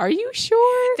 "Are you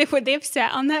sure?" Would they have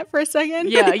sat on that for a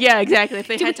second? Yeah, exactly. If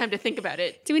they had time to think about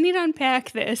it. Do we need to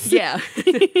unpack this? Yeah.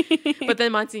 But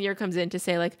then Monsignor comes in to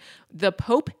say, like, the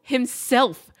Pope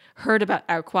himself heard about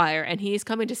our choir, and he's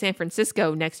coming to San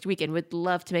Francisco next week and would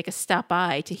love to make a stop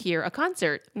by to hear a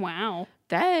concert. Wow.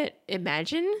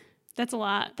 Imagine? That's a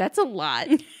lot. That's a lot.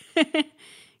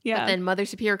 Yeah. But then Mother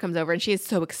Superior comes over and she is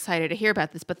so excited to hear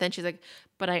about this. But then she's like,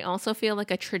 but I also feel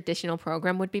like a traditional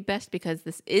program would be best because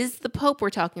this is the Pope we're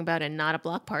talking about and not a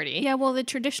block party. Yeah, well, the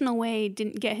traditional way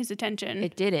didn't get his attention.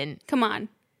 It didn't. Come on.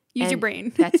 Use your And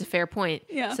brain. That's a fair point.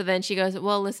 Yeah. So then she goes,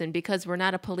 well, listen, because we're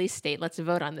not a police state, let's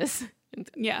vote on this.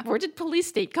 Yeah. Where did police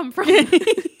state come from?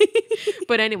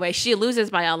 But anyway, she loses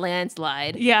by a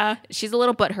landslide. Yeah. She's a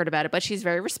little butthurt about it, but she's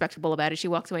very respectable about it. She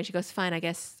walks away and she goes, fine, I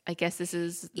guess this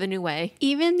is the new way.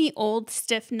 Even the old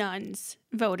stiff nuns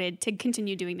voted to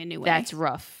continue doing the new way. That's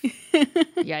rough.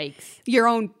 Yikes. Your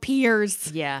own peers.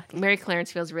 Yeah. Mary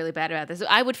Clarence feels really bad about this.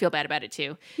 I would feel bad about it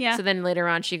too. Yeah. So then later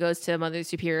on, she goes to Mother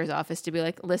Superior's office to be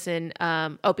like, listen,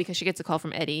 because she gets a call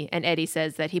from Eddie, and Eddie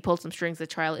says that he pulled some strings. The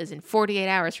trial is in 48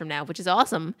 hours from now, which is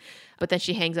awesome. But then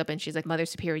she hangs up and she's like, Mother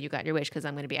Superior, you got your wish because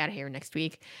I'm going to be out of here next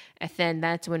week. And then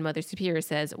that's when Mother Superior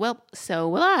says, well, so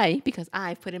will I because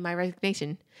I've put in my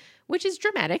resignation, which is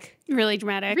dramatic. Really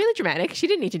dramatic. Really dramatic. She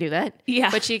didn't need to do that.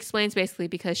 Yeah. But she explains basically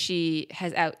because she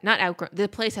has the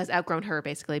place has outgrown her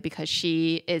basically because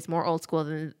she is more old school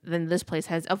than this place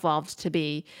has evolved to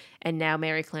be. And now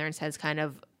Mary Clarence has kind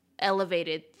of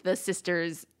elevated the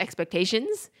sisters'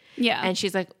 expectations. Yeah. And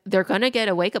she's like, they're going to get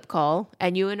a wake up call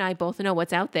and you and I both know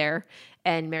what's out there.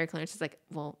 And Mary Clarence is like,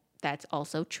 well, that's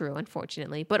also true,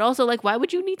 unfortunately. But also, like, why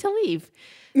would you need to leave?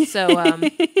 So,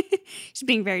 she's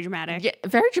being very dramatic. yeah,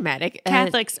 very dramatic. And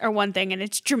Catholics are one thing and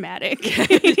it's dramatic.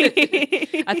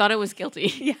 I thought it was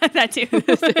guilty. Yeah, that too.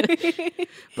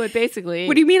 But basically,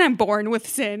 What do you mean I'm born with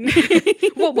sin?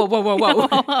 whoa, whoa, whoa, whoa, whoa.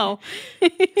 Oh.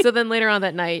 So then later on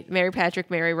that night, Mary Patrick,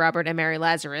 Mary Robert, and Mary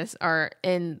Lazarus are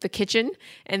in the kitchen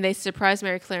and they surprise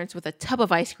Mary Clarence with a tub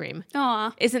of ice cream.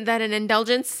 Aw. Isn't that an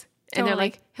indulgence? And they're Totally.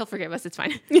 like, he'll forgive us. It's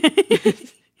fine.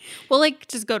 Well, like,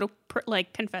 just go to,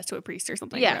 confess to a priest or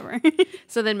something, Yeah. whatever.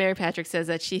 So then Mary Patrick says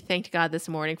that she thanked God this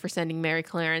morning for sending Mary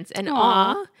Clarence. And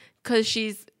Aw. because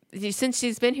since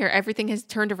she's been here, everything has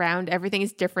turned around. Everything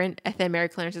is different. And then Mary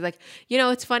Clarence is like,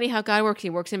 it's funny how God works. He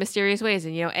works in mysterious ways.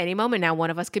 And, any moment now,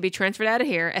 one of us could be transferred out of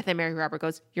here. And then Mary Robert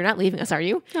goes, you're not leaving us, are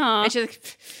you? Aw. And she's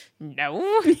like, no.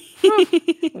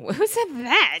 Who said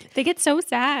that? They get so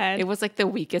sad. It was like the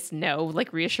weakest no,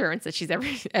 like reassurance that she's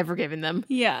ever given them.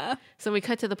 Yeah. So we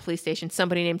cut to the police station.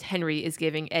 Somebody named Henry is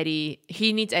giving Eddie,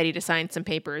 he needs Eddie to sign some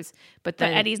papers. But But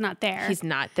then Eddie's not there. he's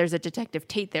not. There's a Detective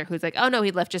Tate there who's like, oh no, he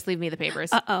left. Just leave me the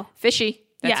papers. Uh-oh. Fishy.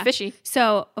 That's Yeah. fishy.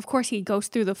 So, of course, he goes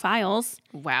through the files.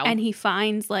 Wow. And he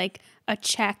finds, like, a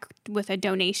check with a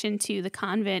donation to the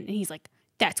convent. And he's like,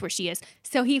 that's where she is.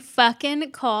 So he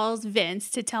fucking calls Vince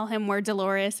to tell him where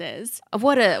Dolores is.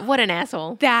 What an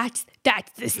asshole. That's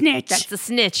the snitch. That's the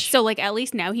snitch. So, like, at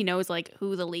least now he knows, like,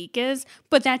 who the leak is.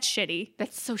 But that's shitty.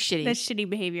 That's so shitty. That's shitty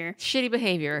behavior. shitty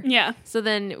behavior. Yeah. So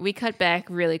then we cut back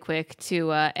really quick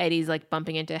to Eddie's like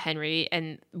bumping into Henry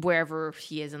and wherever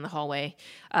he is in the hallway.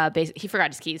 He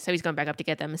forgot his keys, so he's going back up to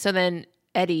get them. So then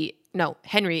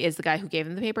Henry is the guy who gave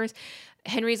him the papers.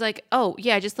 Henry's like, oh,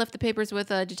 yeah, I just left the papers with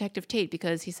Detective Tate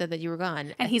because he said that you were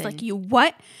gone. And he's like, you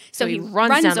what? So he he runs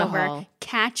runs down the over, hall.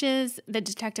 catches the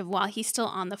detective while he's still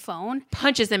on the phone.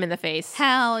 punches him in the face.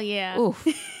 Hell yeah. Oof.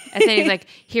 And then he's like,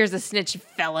 here's a snitch,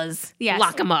 fellas. Yes.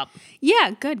 Lock him up.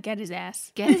 Yeah, good. Get his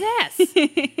ass. Get his ass.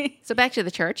 So back to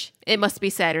the church. It must be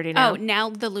Saturday now. Oh,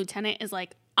 now the lieutenant is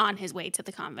like on his way to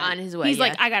the convent. On his way, He's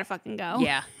like, yeah. I gotta fucking go.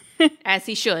 Yeah. As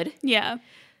he should. Yeah.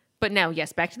 But now,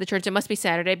 yes, back to the church. It must be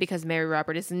Saturday because Mary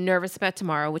Robert is nervous about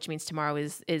tomorrow, which means tomorrow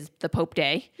is the Pope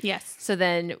Day. Yes. So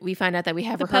then we find out that we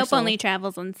have The rehearsal. Pope only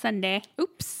travels on Sunday.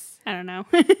 Oops. I don't know.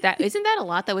 Isn't that a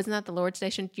lot though? Isn't that the Lord's Day?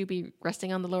 Shouldn't you be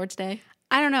resting on the Lord's Day?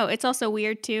 I don't know. It's also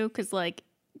weird too, because like,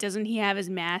 doesn't he have his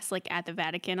mass like at the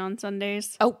Vatican on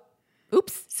Sundays? Oh,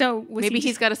 oops. So Maybe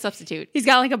he's got a substitute. he's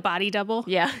got like a body double.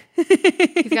 Yeah.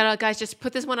 He's got guys, just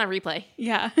put this one on replay.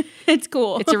 Yeah. It's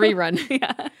cool. It's a rerun.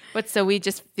 Yeah. But so we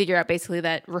just figure out basically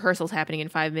that rehearsal's happening in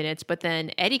 5 minutes. But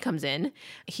then Eddie comes in.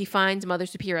 He finds Mother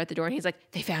Superior at the door and he's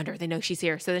like, they found her. They know she's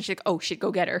here. So then she's like, oh shit,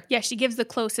 go get her. Yeah, she gives the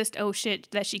closest oh shit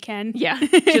that she can. Yeah.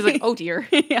 She's like, oh dear.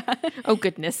 Yeah. Oh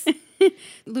goodness.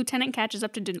 Lieutenant catches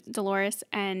up to Dolores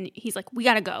and he's like, we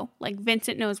gotta go. Like,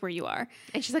 Vincent knows where you are.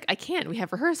 And she's like, I can't. We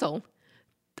have rehearsal.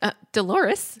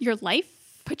 Dolores, Your life?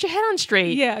 put your head on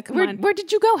straight. Yeah, come where, on. Where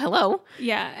did you go? Hello.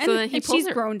 Yeah. And, So then he and pulls she's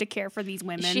her- grown to care for these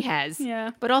women. She has.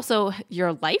 Yeah. But also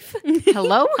your life.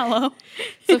 Hello. Hello?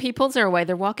 So he pulls her away.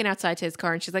 They're walking outside to his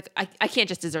car and she's like, I can't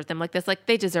just desert them like this. Like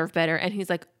they deserve better. And he's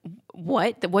like,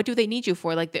 what do they need you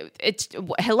for? Like it's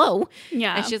hello.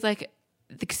 Yeah. And she's like,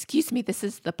 excuse me, this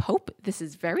is the Pope. This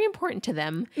is very important to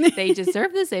them. They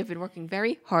deserve this. They've been working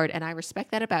very hard, and I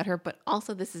respect that about her, but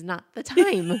also this is not the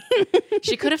time.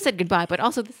 She could have said goodbye, but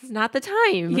also this is not the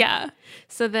time. Yeah.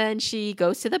 So then she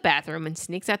goes to the bathroom and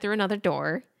sneaks out through another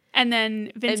door And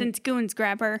then Vincent's goons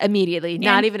grab her. immediately,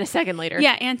 not even a second later.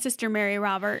 Yeah, and Sister Mary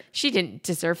Robert. She didn't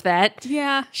deserve that.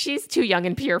 Yeah. She's too young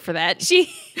and pure for that.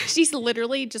 She's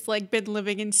literally just like been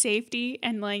living in safety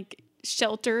and like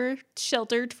sheltered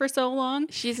for so long.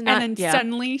 She's not, and then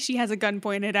suddenly she has a gun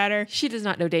pointed at her. She does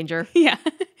not know danger. Yeah.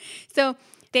 So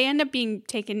they end up being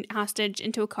taken hostage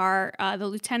into a car. The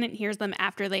lieutenant hears them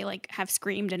after they like have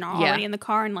screamed and are already in the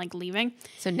car and like leaving.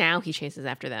 So now he chases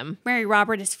after them. Mary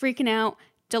Robert is freaking out.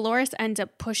 Dolores ends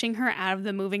up pushing her out of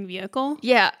the moving vehicle.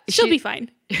 Yeah. She'll be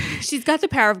fine. She's got the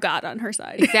power of God on her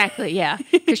side. Exactly, yeah.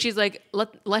 Because she's like,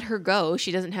 let her go.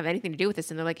 She doesn't have anything to do with this.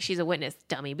 And they're like, she's a witness,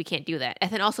 dummy. We can't do that.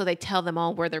 And then also they tell them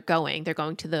all where they're going. They're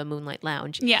going to the Moonlight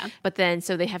Lounge. Yeah. But then,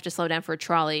 so they have to slow down for a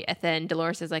trolley. And then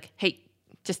Dolores is like, hey,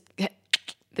 just...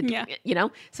 you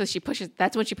know, so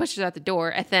that's when she pushes out the door.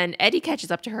 And then Eddie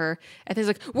catches up to her and he's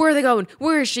like, where are they going?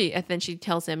 Where is she? And then she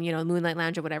tells him, you know, Moonlight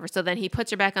Lounge or whatever. So then he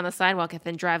puts her back on the sidewalk and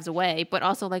then drives away. But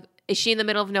also, like, is she in the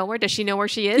middle of nowhere? Does she know where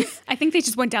she is? I think they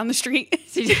just went down the street.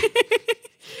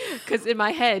 Because in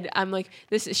my head, I'm like,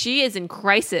 she is in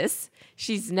crisis.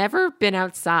 She's never been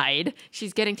outside.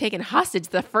 She's getting taken hostage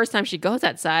the first time she goes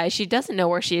outside. She doesn't know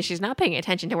where she is. She's not paying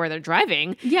attention to where they're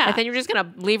driving. Yeah. And then you're just going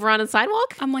to leave her on the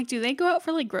sidewalk? I'm like, do they go out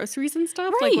for like groceries and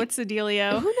stuff? Right. Like, what's the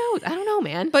dealio? Who knows? I don't know,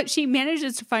 man. But she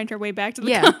manages to find her way back to the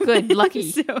Yeah, convent. good,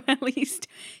 lucky. So at least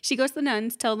she goes to the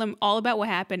nuns, tell them all about what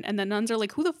happened, and the nuns are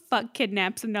like, who the fuck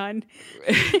kidnaps a nun?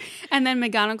 And then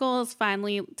McGonagall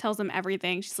finally tells them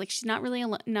everything. She's like, she's not really a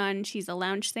nun. She's a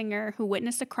lounge singer who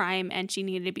witnessed a crime, and she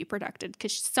needed to be protected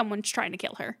because someone's trying to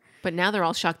kill her. But now they're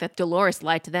all shocked that Dolores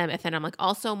lied to them. And then I'm like,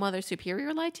 also Mother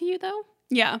Superior lied to you, though?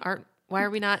 Yeah. Why are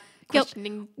we not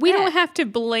questioning We that? don't have to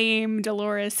blame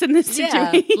Dolores in this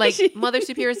situation. Yeah, like Mother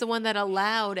Superior is the one that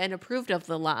allowed and approved of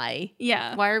the lie.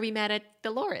 Yeah. Why are we mad at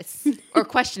Dolores? Or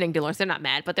questioning Dolores? They're not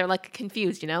mad, but they're like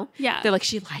confused, you know? Yeah. They're like,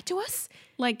 she lied to us?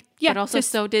 Like, yeah, But also to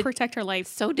so did- protect her life.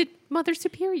 So did Mother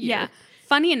Superior. Yeah.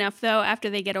 Funny enough, though, after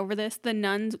they get over this, the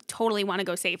nuns totally want to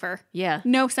go save her. Yeah.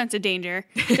 No sense of danger.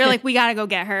 They're like, we got to go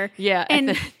get her. Yeah.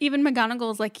 And even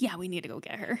McGonagall's like, yeah, we need to go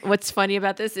get her. What's funny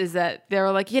about this is that they're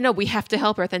like, you know, we have to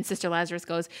help her. Then Sister Lazarus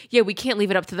goes, yeah, we can't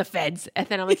leave it up to the feds. And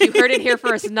then I'm like, you heard it here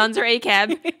first. Nuns are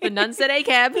ACAB. The nun said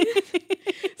ACAB.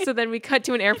 So then we cut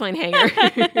to an airplane hangar.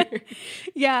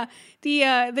 Yeah.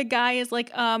 The guy is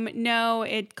like, no,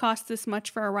 it costs this much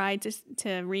for a ride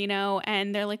to Reno.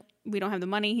 And they're like, we don't have the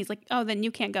money. He's like, oh, then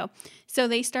you can't go. So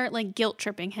they start like guilt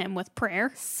tripping him with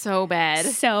prayer. So bad.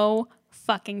 So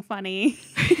fucking funny.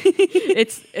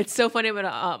 It's so funny, but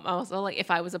also like if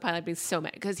I was a pilot, I'd be so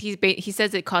mad because he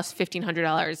says it costs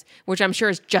 $1,500, which I'm sure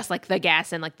is just like the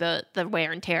gas and like the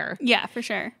wear and tear. Yeah, for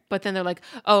sure. But then they're like,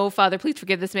 oh, Father, please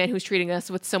forgive this man who's treating us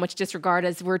with so much disregard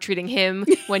as we're treating him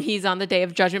when he's on the day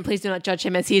of judgment. Please do not judge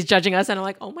him as he's judging us. And I'm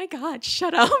like, oh my God,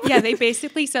 shut up. Yeah, they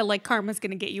basically said like karma's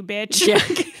gonna get you, bitch. Yeah.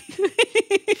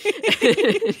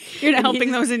 You're not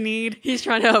helping those in need. He's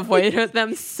trying to avoid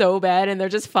them so bad, and they're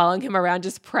just following him around,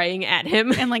 just praying at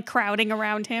him. And like crowding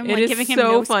around him, It like is giving him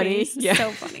so no funny. space. Yeah.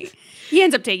 So funny. He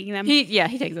ends up taking them. He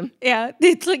takes them. Yeah.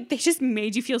 It's like they just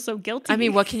made you feel so guilty. I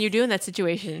mean, what can you do in that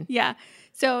situation? Yeah.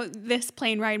 So this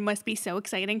plane ride must be so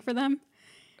exciting for them.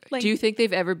 Like, Do you think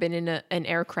they've ever been in an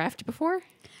aircraft before?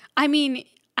 I mean,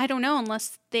 I don't know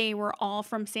unless they were all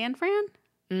from San Fran.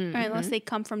 Or unless they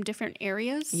come from different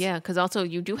areas. Yeah, because also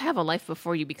you do have a life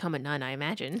before you become a nun, I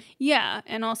imagine. Yeah.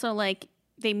 And also like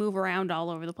they move around all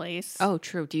over the place. Oh,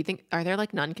 true. Do you think, are there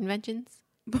like nun conventions?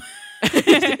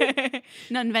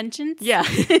 Nunventions? Yeah.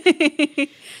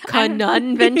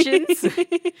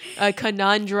 Conunventions? A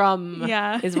conundrum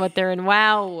Yeah. is what they're in.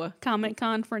 Wow. Comic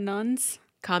Con for nuns.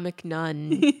 Comic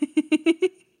nun.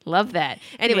 Love that.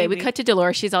 Anyway, we Maybe. cut to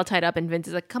Dolores. She's all tied up, and Vince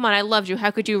is like, come on, I loved you. How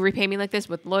could you repay me like this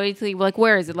with loyalty? Like,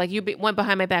 where is it? Like, you went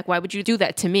behind my back. Why would you do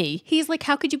that to me? He's like,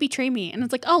 how could you betray me? And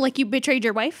it's like, oh, like you betrayed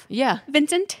your wife, Yeah.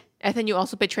 Vincent? And then you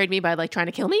also betrayed me by, like, trying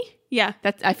to kill me? Yeah.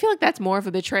 I feel like that's more of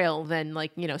a betrayal than,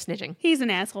 like, you know, snitching. He's an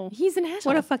asshole. He's an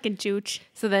asshole. What a fucking chooch.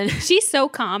 So then... She's so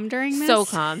calm during this. So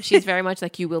calm. She's very much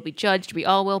like, you will be judged. We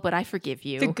all will, but I forgive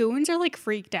you. The goons are like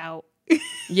freaked out.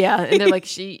 Yeah. And they're like,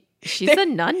 she's a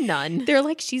nun. They're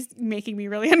like, she's making me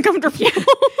really uncomfortable.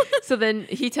 So then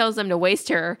he tells them to waste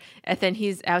her. And then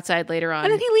he's outside later on.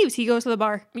 And then he leaves. He goes to the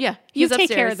bar. Yeah. You He's take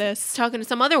care of upstairs this. talking to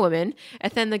some other woman.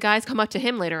 And then the guys come up to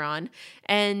him later on.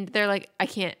 And they're like,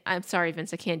 I'm sorry,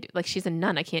 Vince. I can't do, like, she's a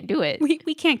nun. I can't do it. We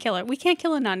can't kill her. We can't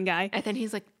kill a nun guy. And then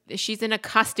he's like, she's in a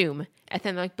costume. And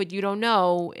then like, but you don't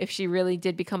know if she really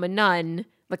did become a nun.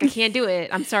 Like, I can't do it.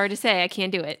 I'm sorry to say, I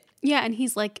can't do it. Yeah, and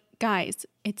he's like, guys,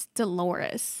 it's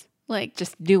Dolores. Like,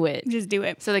 Just do it. just do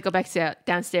it. So they go back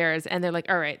downstairs and they're like,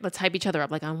 all right, let's hype each other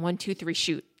up. Like on 1, 2, 3,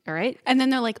 shoot. All right. And then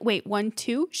they're like, wait, 1,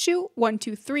 2, shoot. 1,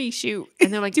 2, 3, shoot.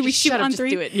 And they're like, do we just shoot shut up, on just 3?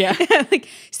 do it. Yeah. Like,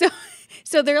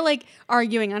 so they're like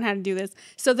arguing on how to do this.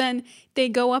 So then they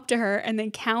go up to her and they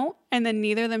count, and then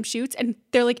neither of them shoots. And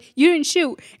they're like, you didn't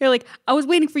shoot. You're like, I was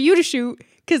waiting for you to shoot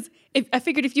because I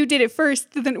figured if you did it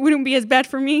first, then it wouldn't be as bad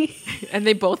for me. And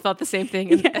they both thought the same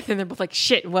thing. And then they're both like,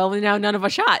 shit, well, now none of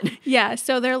us shot. Yeah.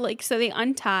 So they're like, so they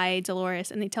untie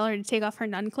Dolores and they tell her to take off her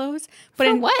nun clothes. But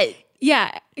For what?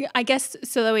 Yeah, I guess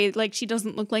so that way, like, she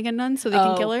doesn't look like a nun, so they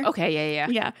can kill her. Okay, yeah.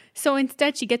 Yeah. So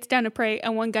instead, she gets down to pray,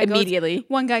 and one guy Immediately.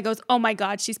 goes, "Oh my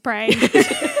God, she's praying."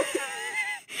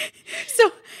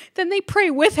 So then they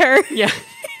pray with her. Yeah.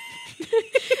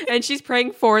 And she's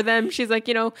praying for them. She's like,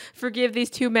 forgive these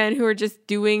 2 men who are just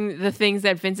doing the things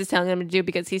that Vince is telling them to do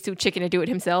because he's too chicken to do it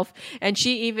himself. And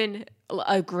she even,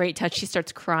 a great touch, she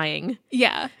starts crying.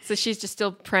 Yeah. So she's just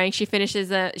still praying. She puts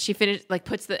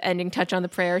the ending touch on the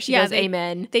prayer. She Yeah, goes,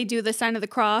 amen. They do the sign of the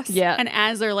cross. Yeah. And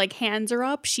as their like hands are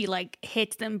up, she like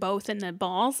hits them both in the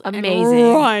balls. Amazing.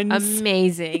 And runs.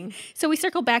 Amazing. So we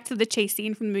circle back to the chase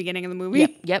scene from the beginning of the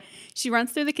movie. Yep. She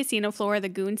runs through the casino floor. The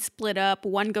goons split up.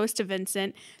 One goes to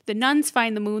Vincent. The nuns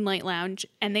find the Moonlight Lounge,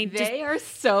 and They are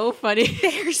so funny.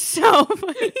 they're so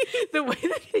funny. The way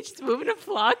that they just move in a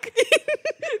flock.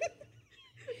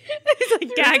 It's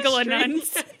like gaggle of streets.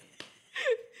 nuns.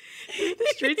 The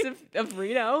streets of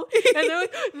Reno. And they're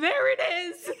like, there it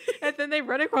is. And then they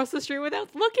run across the street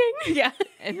without looking. Yeah.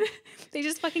 And, They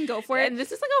just fucking go for it. and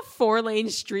this is like a 4-lane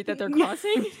street that they're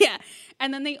crossing. Yeah.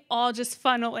 And then they all just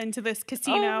funnel into this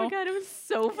casino. Oh my God, it was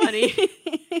so funny.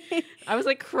 I was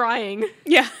like crying.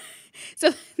 Yeah.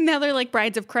 So now they're like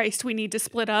brides of Christ. We need to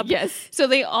split up. Yes. So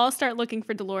they all start looking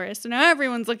for Dolores. So now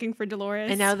everyone's looking for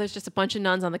Dolores. And now there's just a bunch of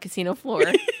nuns on the casino floor.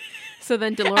 So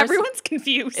then Dolores... everyone's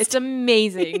confused. It's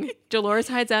amazing. Dolores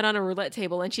hides out on a roulette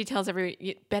table and she tells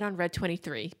bet on red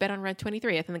 23. Bet on red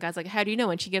 23. And then the guy's like, how do you know?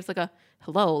 And she gives like a,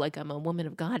 hello, like I'm a woman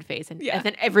of God face. And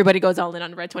then everybody goes all in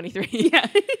on red 23. Yeah.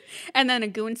 And then a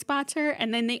goon spots her,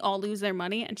 and then they all lose their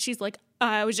money. And she's like,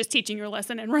 I was just teaching your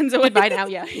lesson, and runs away. Bye now,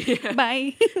 yeah.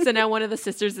 Bye. So now one of the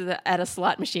sisters is at a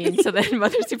slot machine. So then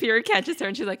Mother Superior catches her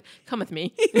and she's like, come with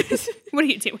me. What are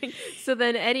you doing? So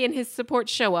then Eddie and his support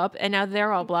show up and now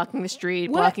they're all blocking the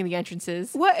street, blocking the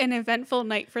entrances. What an eventful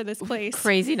night for this place.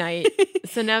 Crazy night.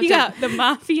 So now You got the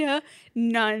mafia,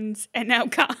 nuns, and now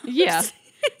cops. yeah.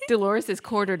 Dolores is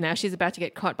cornered now. She's about to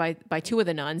get caught by 2 of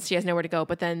the nuns. She has nowhere to go.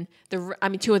 But then 2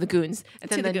 of the goons.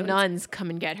 And then the goons. nuns come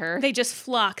and get her. They just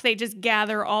flock. They just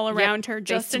gather all around her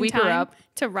just in sweep her time up.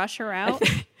 to rush her out.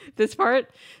 This part,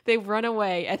 they run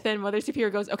away. And then Mother Superior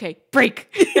goes, okay, break.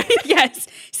 Yes.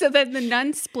 So then the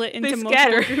nuns split into multiple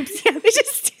scatter. groups. Yeah, they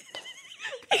just...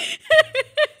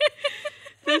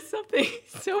 There's something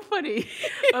so funny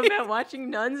about watching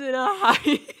nuns in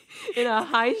a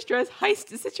high stress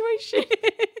heist situation.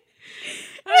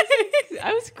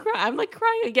 I was crying. I'm like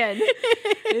crying again.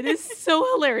 It is so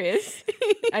hilarious.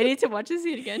 I need to watch this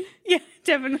scene again. Yeah,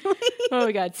 definitely. Oh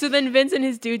my God. So then Vince and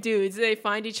his dudes, they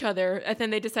find each other and then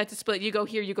they decide to split. You go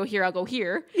here, I'll go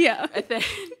here. Yeah. And then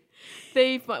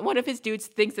one of his dudes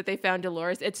thinks that they found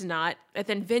Dolores. It's not. And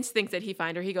then Vince thinks that he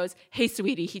found her. He goes, hey,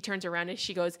 sweetie. He turns around and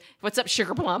she goes, what's up,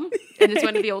 sugar plum? And it's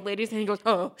one of the old ladies. And he goes,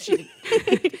 oh, she.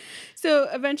 So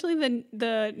eventually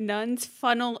the nuns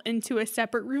funnel into a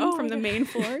separate room from the God. main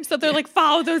floor. So they're like,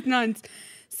 follow those nuns.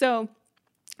 So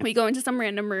we go into some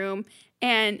random room,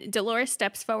 and Dolores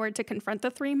steps forward to confront the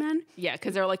 3 men. Yeah,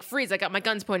 because they're like, freeze, I got my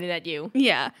guns pointed at you.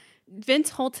 Yeah. Vince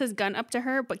holds his gun up to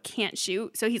her but can't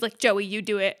shoot. So he's like, Joey, you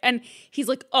do it. And he's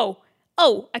like, oh,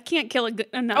 I can't kill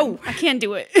a nun. Oh. I can't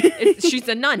do it. She's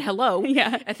a nun. Hello.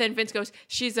 Yeah. And then Vince goes,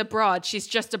 she's a broad. She's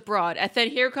just a broad. And then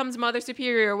here comes Mother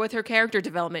Superior with her character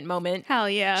development moment. Hell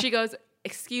yeah. She goes,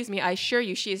 excuse me, I assure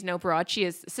you she is no broad. She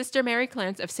is Sister Mary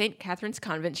Clarence of St. Catherine's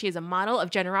Convent. She is a model of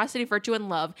generosity, virtue, and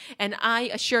love. And I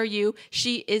assure you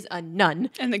she is a nun.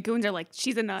 And the goons are like,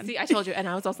 she's a nun. See, I told you. And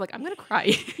I was also like, I'm going to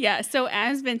cry. Yeah, so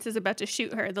as Vince is about to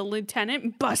shoot her, the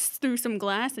lieutenant busts through some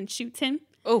glass and shoots him.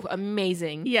 Oh,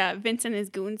 amazing. Yeah, Vince and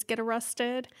his goons get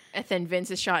arrested. And then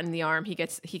Vince is shot in the arm. He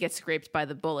gets scraped by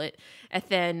the bullet. And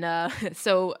then,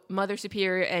 so Mother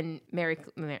Superior and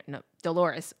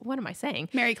Dolores. What am I saying?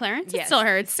 Mary Clarence? Yes. It's still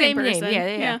her. It's the same person.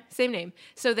 Name. Yeah. Same name.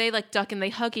 So they like duck and they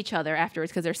hug each other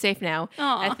afterwards because they're safe now.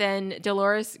 Aw. And then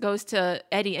Dolores goes to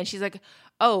Eddie and she's like,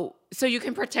 oh, so you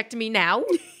can protect me now?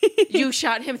 You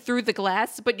shot him through the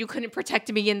glass, but you couldn't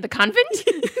protect me in the convent?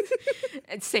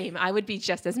 And same. I would be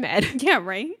just as mad. Yeah,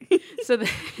 right? So then,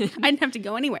 I didn't have to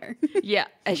go anywhere. yeah.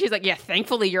 And she's like, yeah,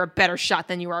 thankfully you're a better shot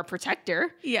than you are a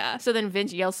protector. Yeah. So then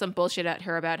Vince yells some bullshit at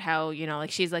her about how,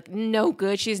 like she's like, no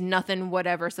good. She's nothing,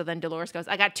 whatever. So then Dolores goes,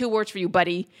 I got 2 words for you,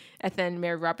 buddy. And then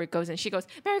Mary Robert goes in. She goes,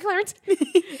 Mary Clarence.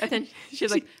 And then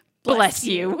she's like, bless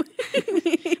you.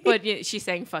 But she's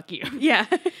saying, fuck you. Yeah.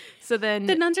 So then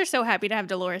The nuns are so happy to have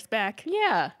Dolores back.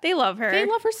 yeah. They love her. They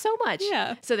love her so much.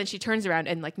 Yeah. So then she turns around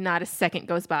and like not a second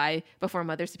goes by before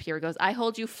Mother Superior goes, I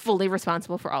hold you fully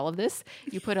responsible for all of this.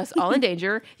 You put us all in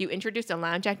danger. You introduced a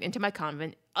lounge act into my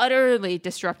convent, utterly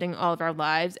disrupting all of our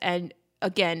lives. And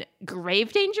again,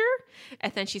 grave danger.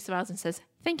 And then she smiles and says,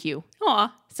 thank you.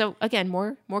 Aw. So again,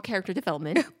 more character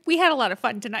development. We had a lot of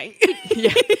fun tonight.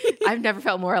 Yeah. I've never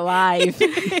felt more alive.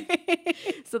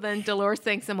 So then Dolores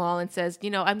thanks them all and says,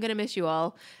 I'm going to miss you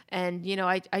all. And,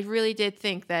 I really did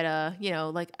think that,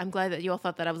 like, I'm glad that you all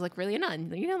thought that I was like really a nun.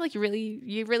 Like you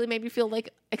really made me feel like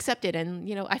accepted and,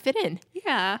 I fit in.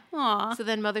 Yeah. Aw. So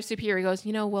then Mother Superior goes,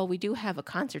 well, we do have a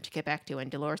concert to get back to.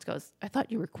 And Dolores goes, I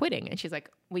thought you were quitting. And she's like,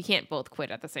 we can't both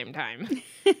quit at the same time.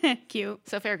 Cute.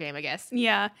 So fair game, I guess.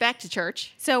 Yeah. Back to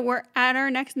church. So we're at our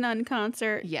next nun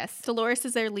concert. Yes. Dolores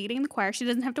is there leading the choir. She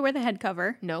doesn't have to wear the head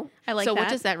cover. No. I like so that. what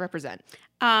does that represent?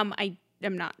 I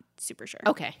am not super sure.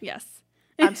 Okay. Yes.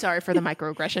 I'm sorry for the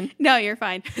microaggression. No, you're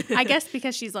fine. I guess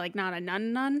because she's like not a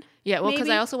nun. Yeah, well, because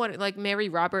maybe? I also wanted, like, Mary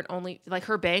Robert only, like,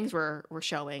 her bangs were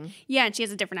showing. Yeah, and she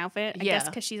has a different outfit. I guess Yeah.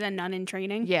 because she's a nun in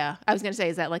training. Yeah. I was going to say,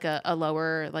 is that like a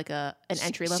lower, like an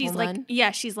entry-level She's nun?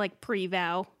 like, she's like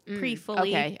pre-vow,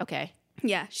 pre-fully. Okay.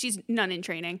 Yeah, she's nun in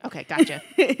training. Okay, gotcha.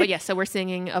 But yeah, so we're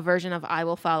singing a version of I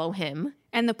Will Follow Him.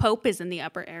 And the Pope is in the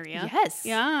upper area. Yes.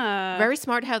 Yeah. Very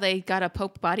smart how they got a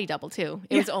Pope body double, too.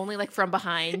 It was only, like, from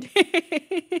behind.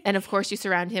 And, of course, you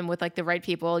surround him with, like, the right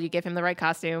people. You give him the right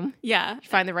costume. Yeah. You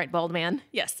find the right bald man.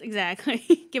 Yes, exactly.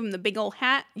 Give him the big old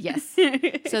hat. Yes.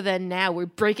 So then now we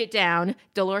break it down.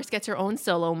 Dolores gets her own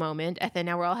solo moment. And then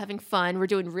now we're all having fun. We're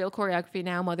doing real choreography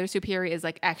now. Mother Superior is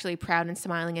like actually proud and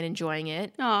smiling and enjoying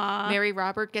it. Aw. Mary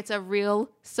Robert gets a real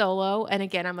solo. And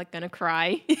again, I'm like going to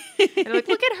cry. And I'm like,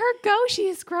 look at her go. She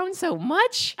has grown so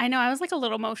much. I know. I was like a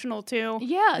little emotional too.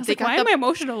 Yeah. I was like, why am I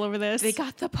emotional over this? They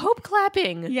got the Pope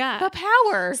clapping. Yeah. The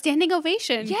power. Standing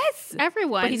ovation. Yes.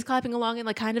 Everyone. But he's clapping along and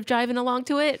like kind of jiving along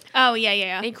to it. Oh,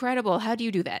 yeah. Incredible. How do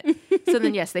you do that? So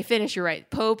then, yes, they finish. You're right.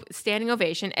 Pope, standing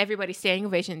ovation. Everybody standing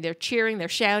ovation. They're cheering. They're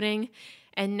shouting.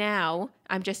 And now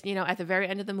I'm just, at the very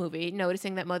end of the movie,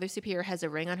 noticing that Mother Superior has a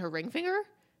ring on her ring finger.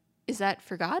 Is that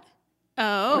for God?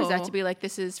 Oh. Or is that to be like,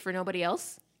 this is for nobody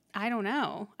else? I don't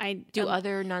know. Do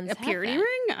other nuns a have purity that?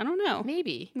 ring? I don't know.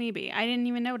 Maybe. I didn't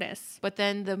even notice. But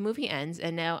then the movie ends,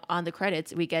 and now on the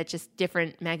credits, we get just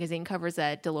different magazine covers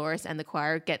that Dolores and the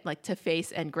choir get like to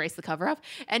face and grace the cover of.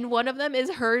 And one of them is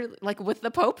her like with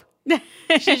the Pope.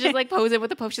 She's just like posing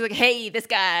with the Pope. She's like, hey, this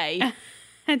guy.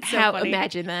 That's so How funny.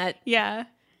 imagine that. Yeah.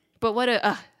 But what It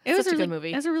was such a really, good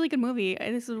movie. It was a really good movie.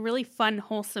 It was a really fun,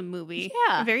 wholesome movie.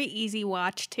 Yeah. A very easy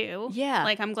watch too. Yeah.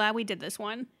 Like I'm glad we did this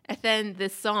one. And then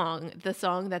this song, the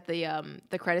song that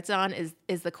the credits on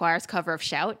is the choir's cover of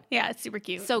Shout. Yeah, it's super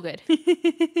cute. So good.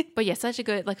 But yeah, such a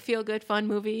good, like feel good, fun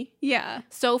movie. Yeah.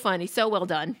 So funny, so well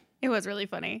done. It was really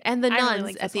funny. And the I really nuns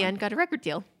liked at this the one. end got a record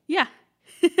deal. Yeah.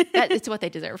 It's what they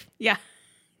deserve. Yeah.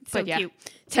 So But yeah, cute.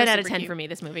 10 So out of super 10 cute. for me,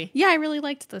 this movie. Yeah, I really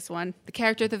liked this one. The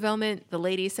character development, the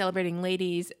ladies celebrating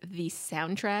ladies, the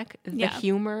soundtrack, the Yeah.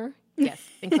 humor. Yes,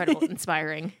 incredible,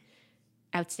 inspiring,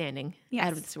 outstanding, Yes.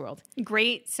 out of this world.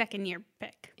 Great second year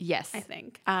pick, Yes. I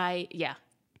think. Yeah.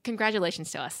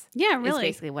 Congratulations to us. Yeah, Is really.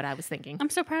 basically what I was thinking.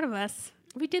 I'm so proud of us.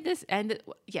 We did this, and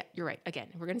yeah, you're right. Again,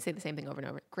 we're going to say the same thing over and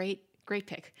over. Great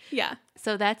pick. Yeah.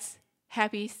 So that's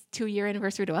happy 2-year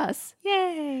anniversary to us.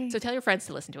 Yay. So tell your friends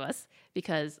to listen to us,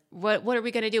 because what are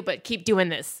we going to do but keep doing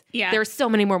this? Yeah. There are so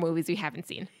many more movies we haven't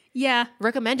seen. Yeah.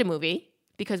 Recommend a movie,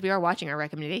 because we are watching our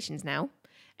recommendations now.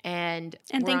 And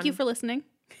Thank you for listening.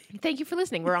 Thank you for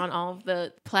listening. We're on all of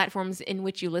the platforms in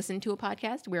which you listen to a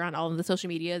podcast. We're on all of the social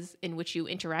medias in which you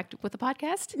interact with the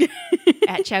podcast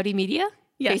at Chowdy Media.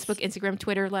 Yes. Facebook, Instagram,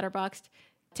 Twitter, Letterboxd,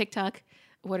 TikTok.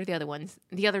 What are the other ones?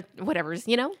 The other whatevers,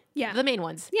 Yeah. The main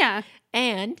ones. Yeah.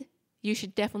 And you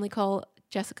should definitely call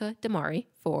Jessica Damari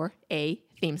for a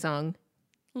theme song.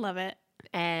 Love it.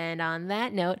 And on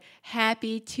that note,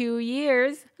 happy 2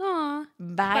 years. Aw.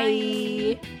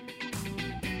 Bye.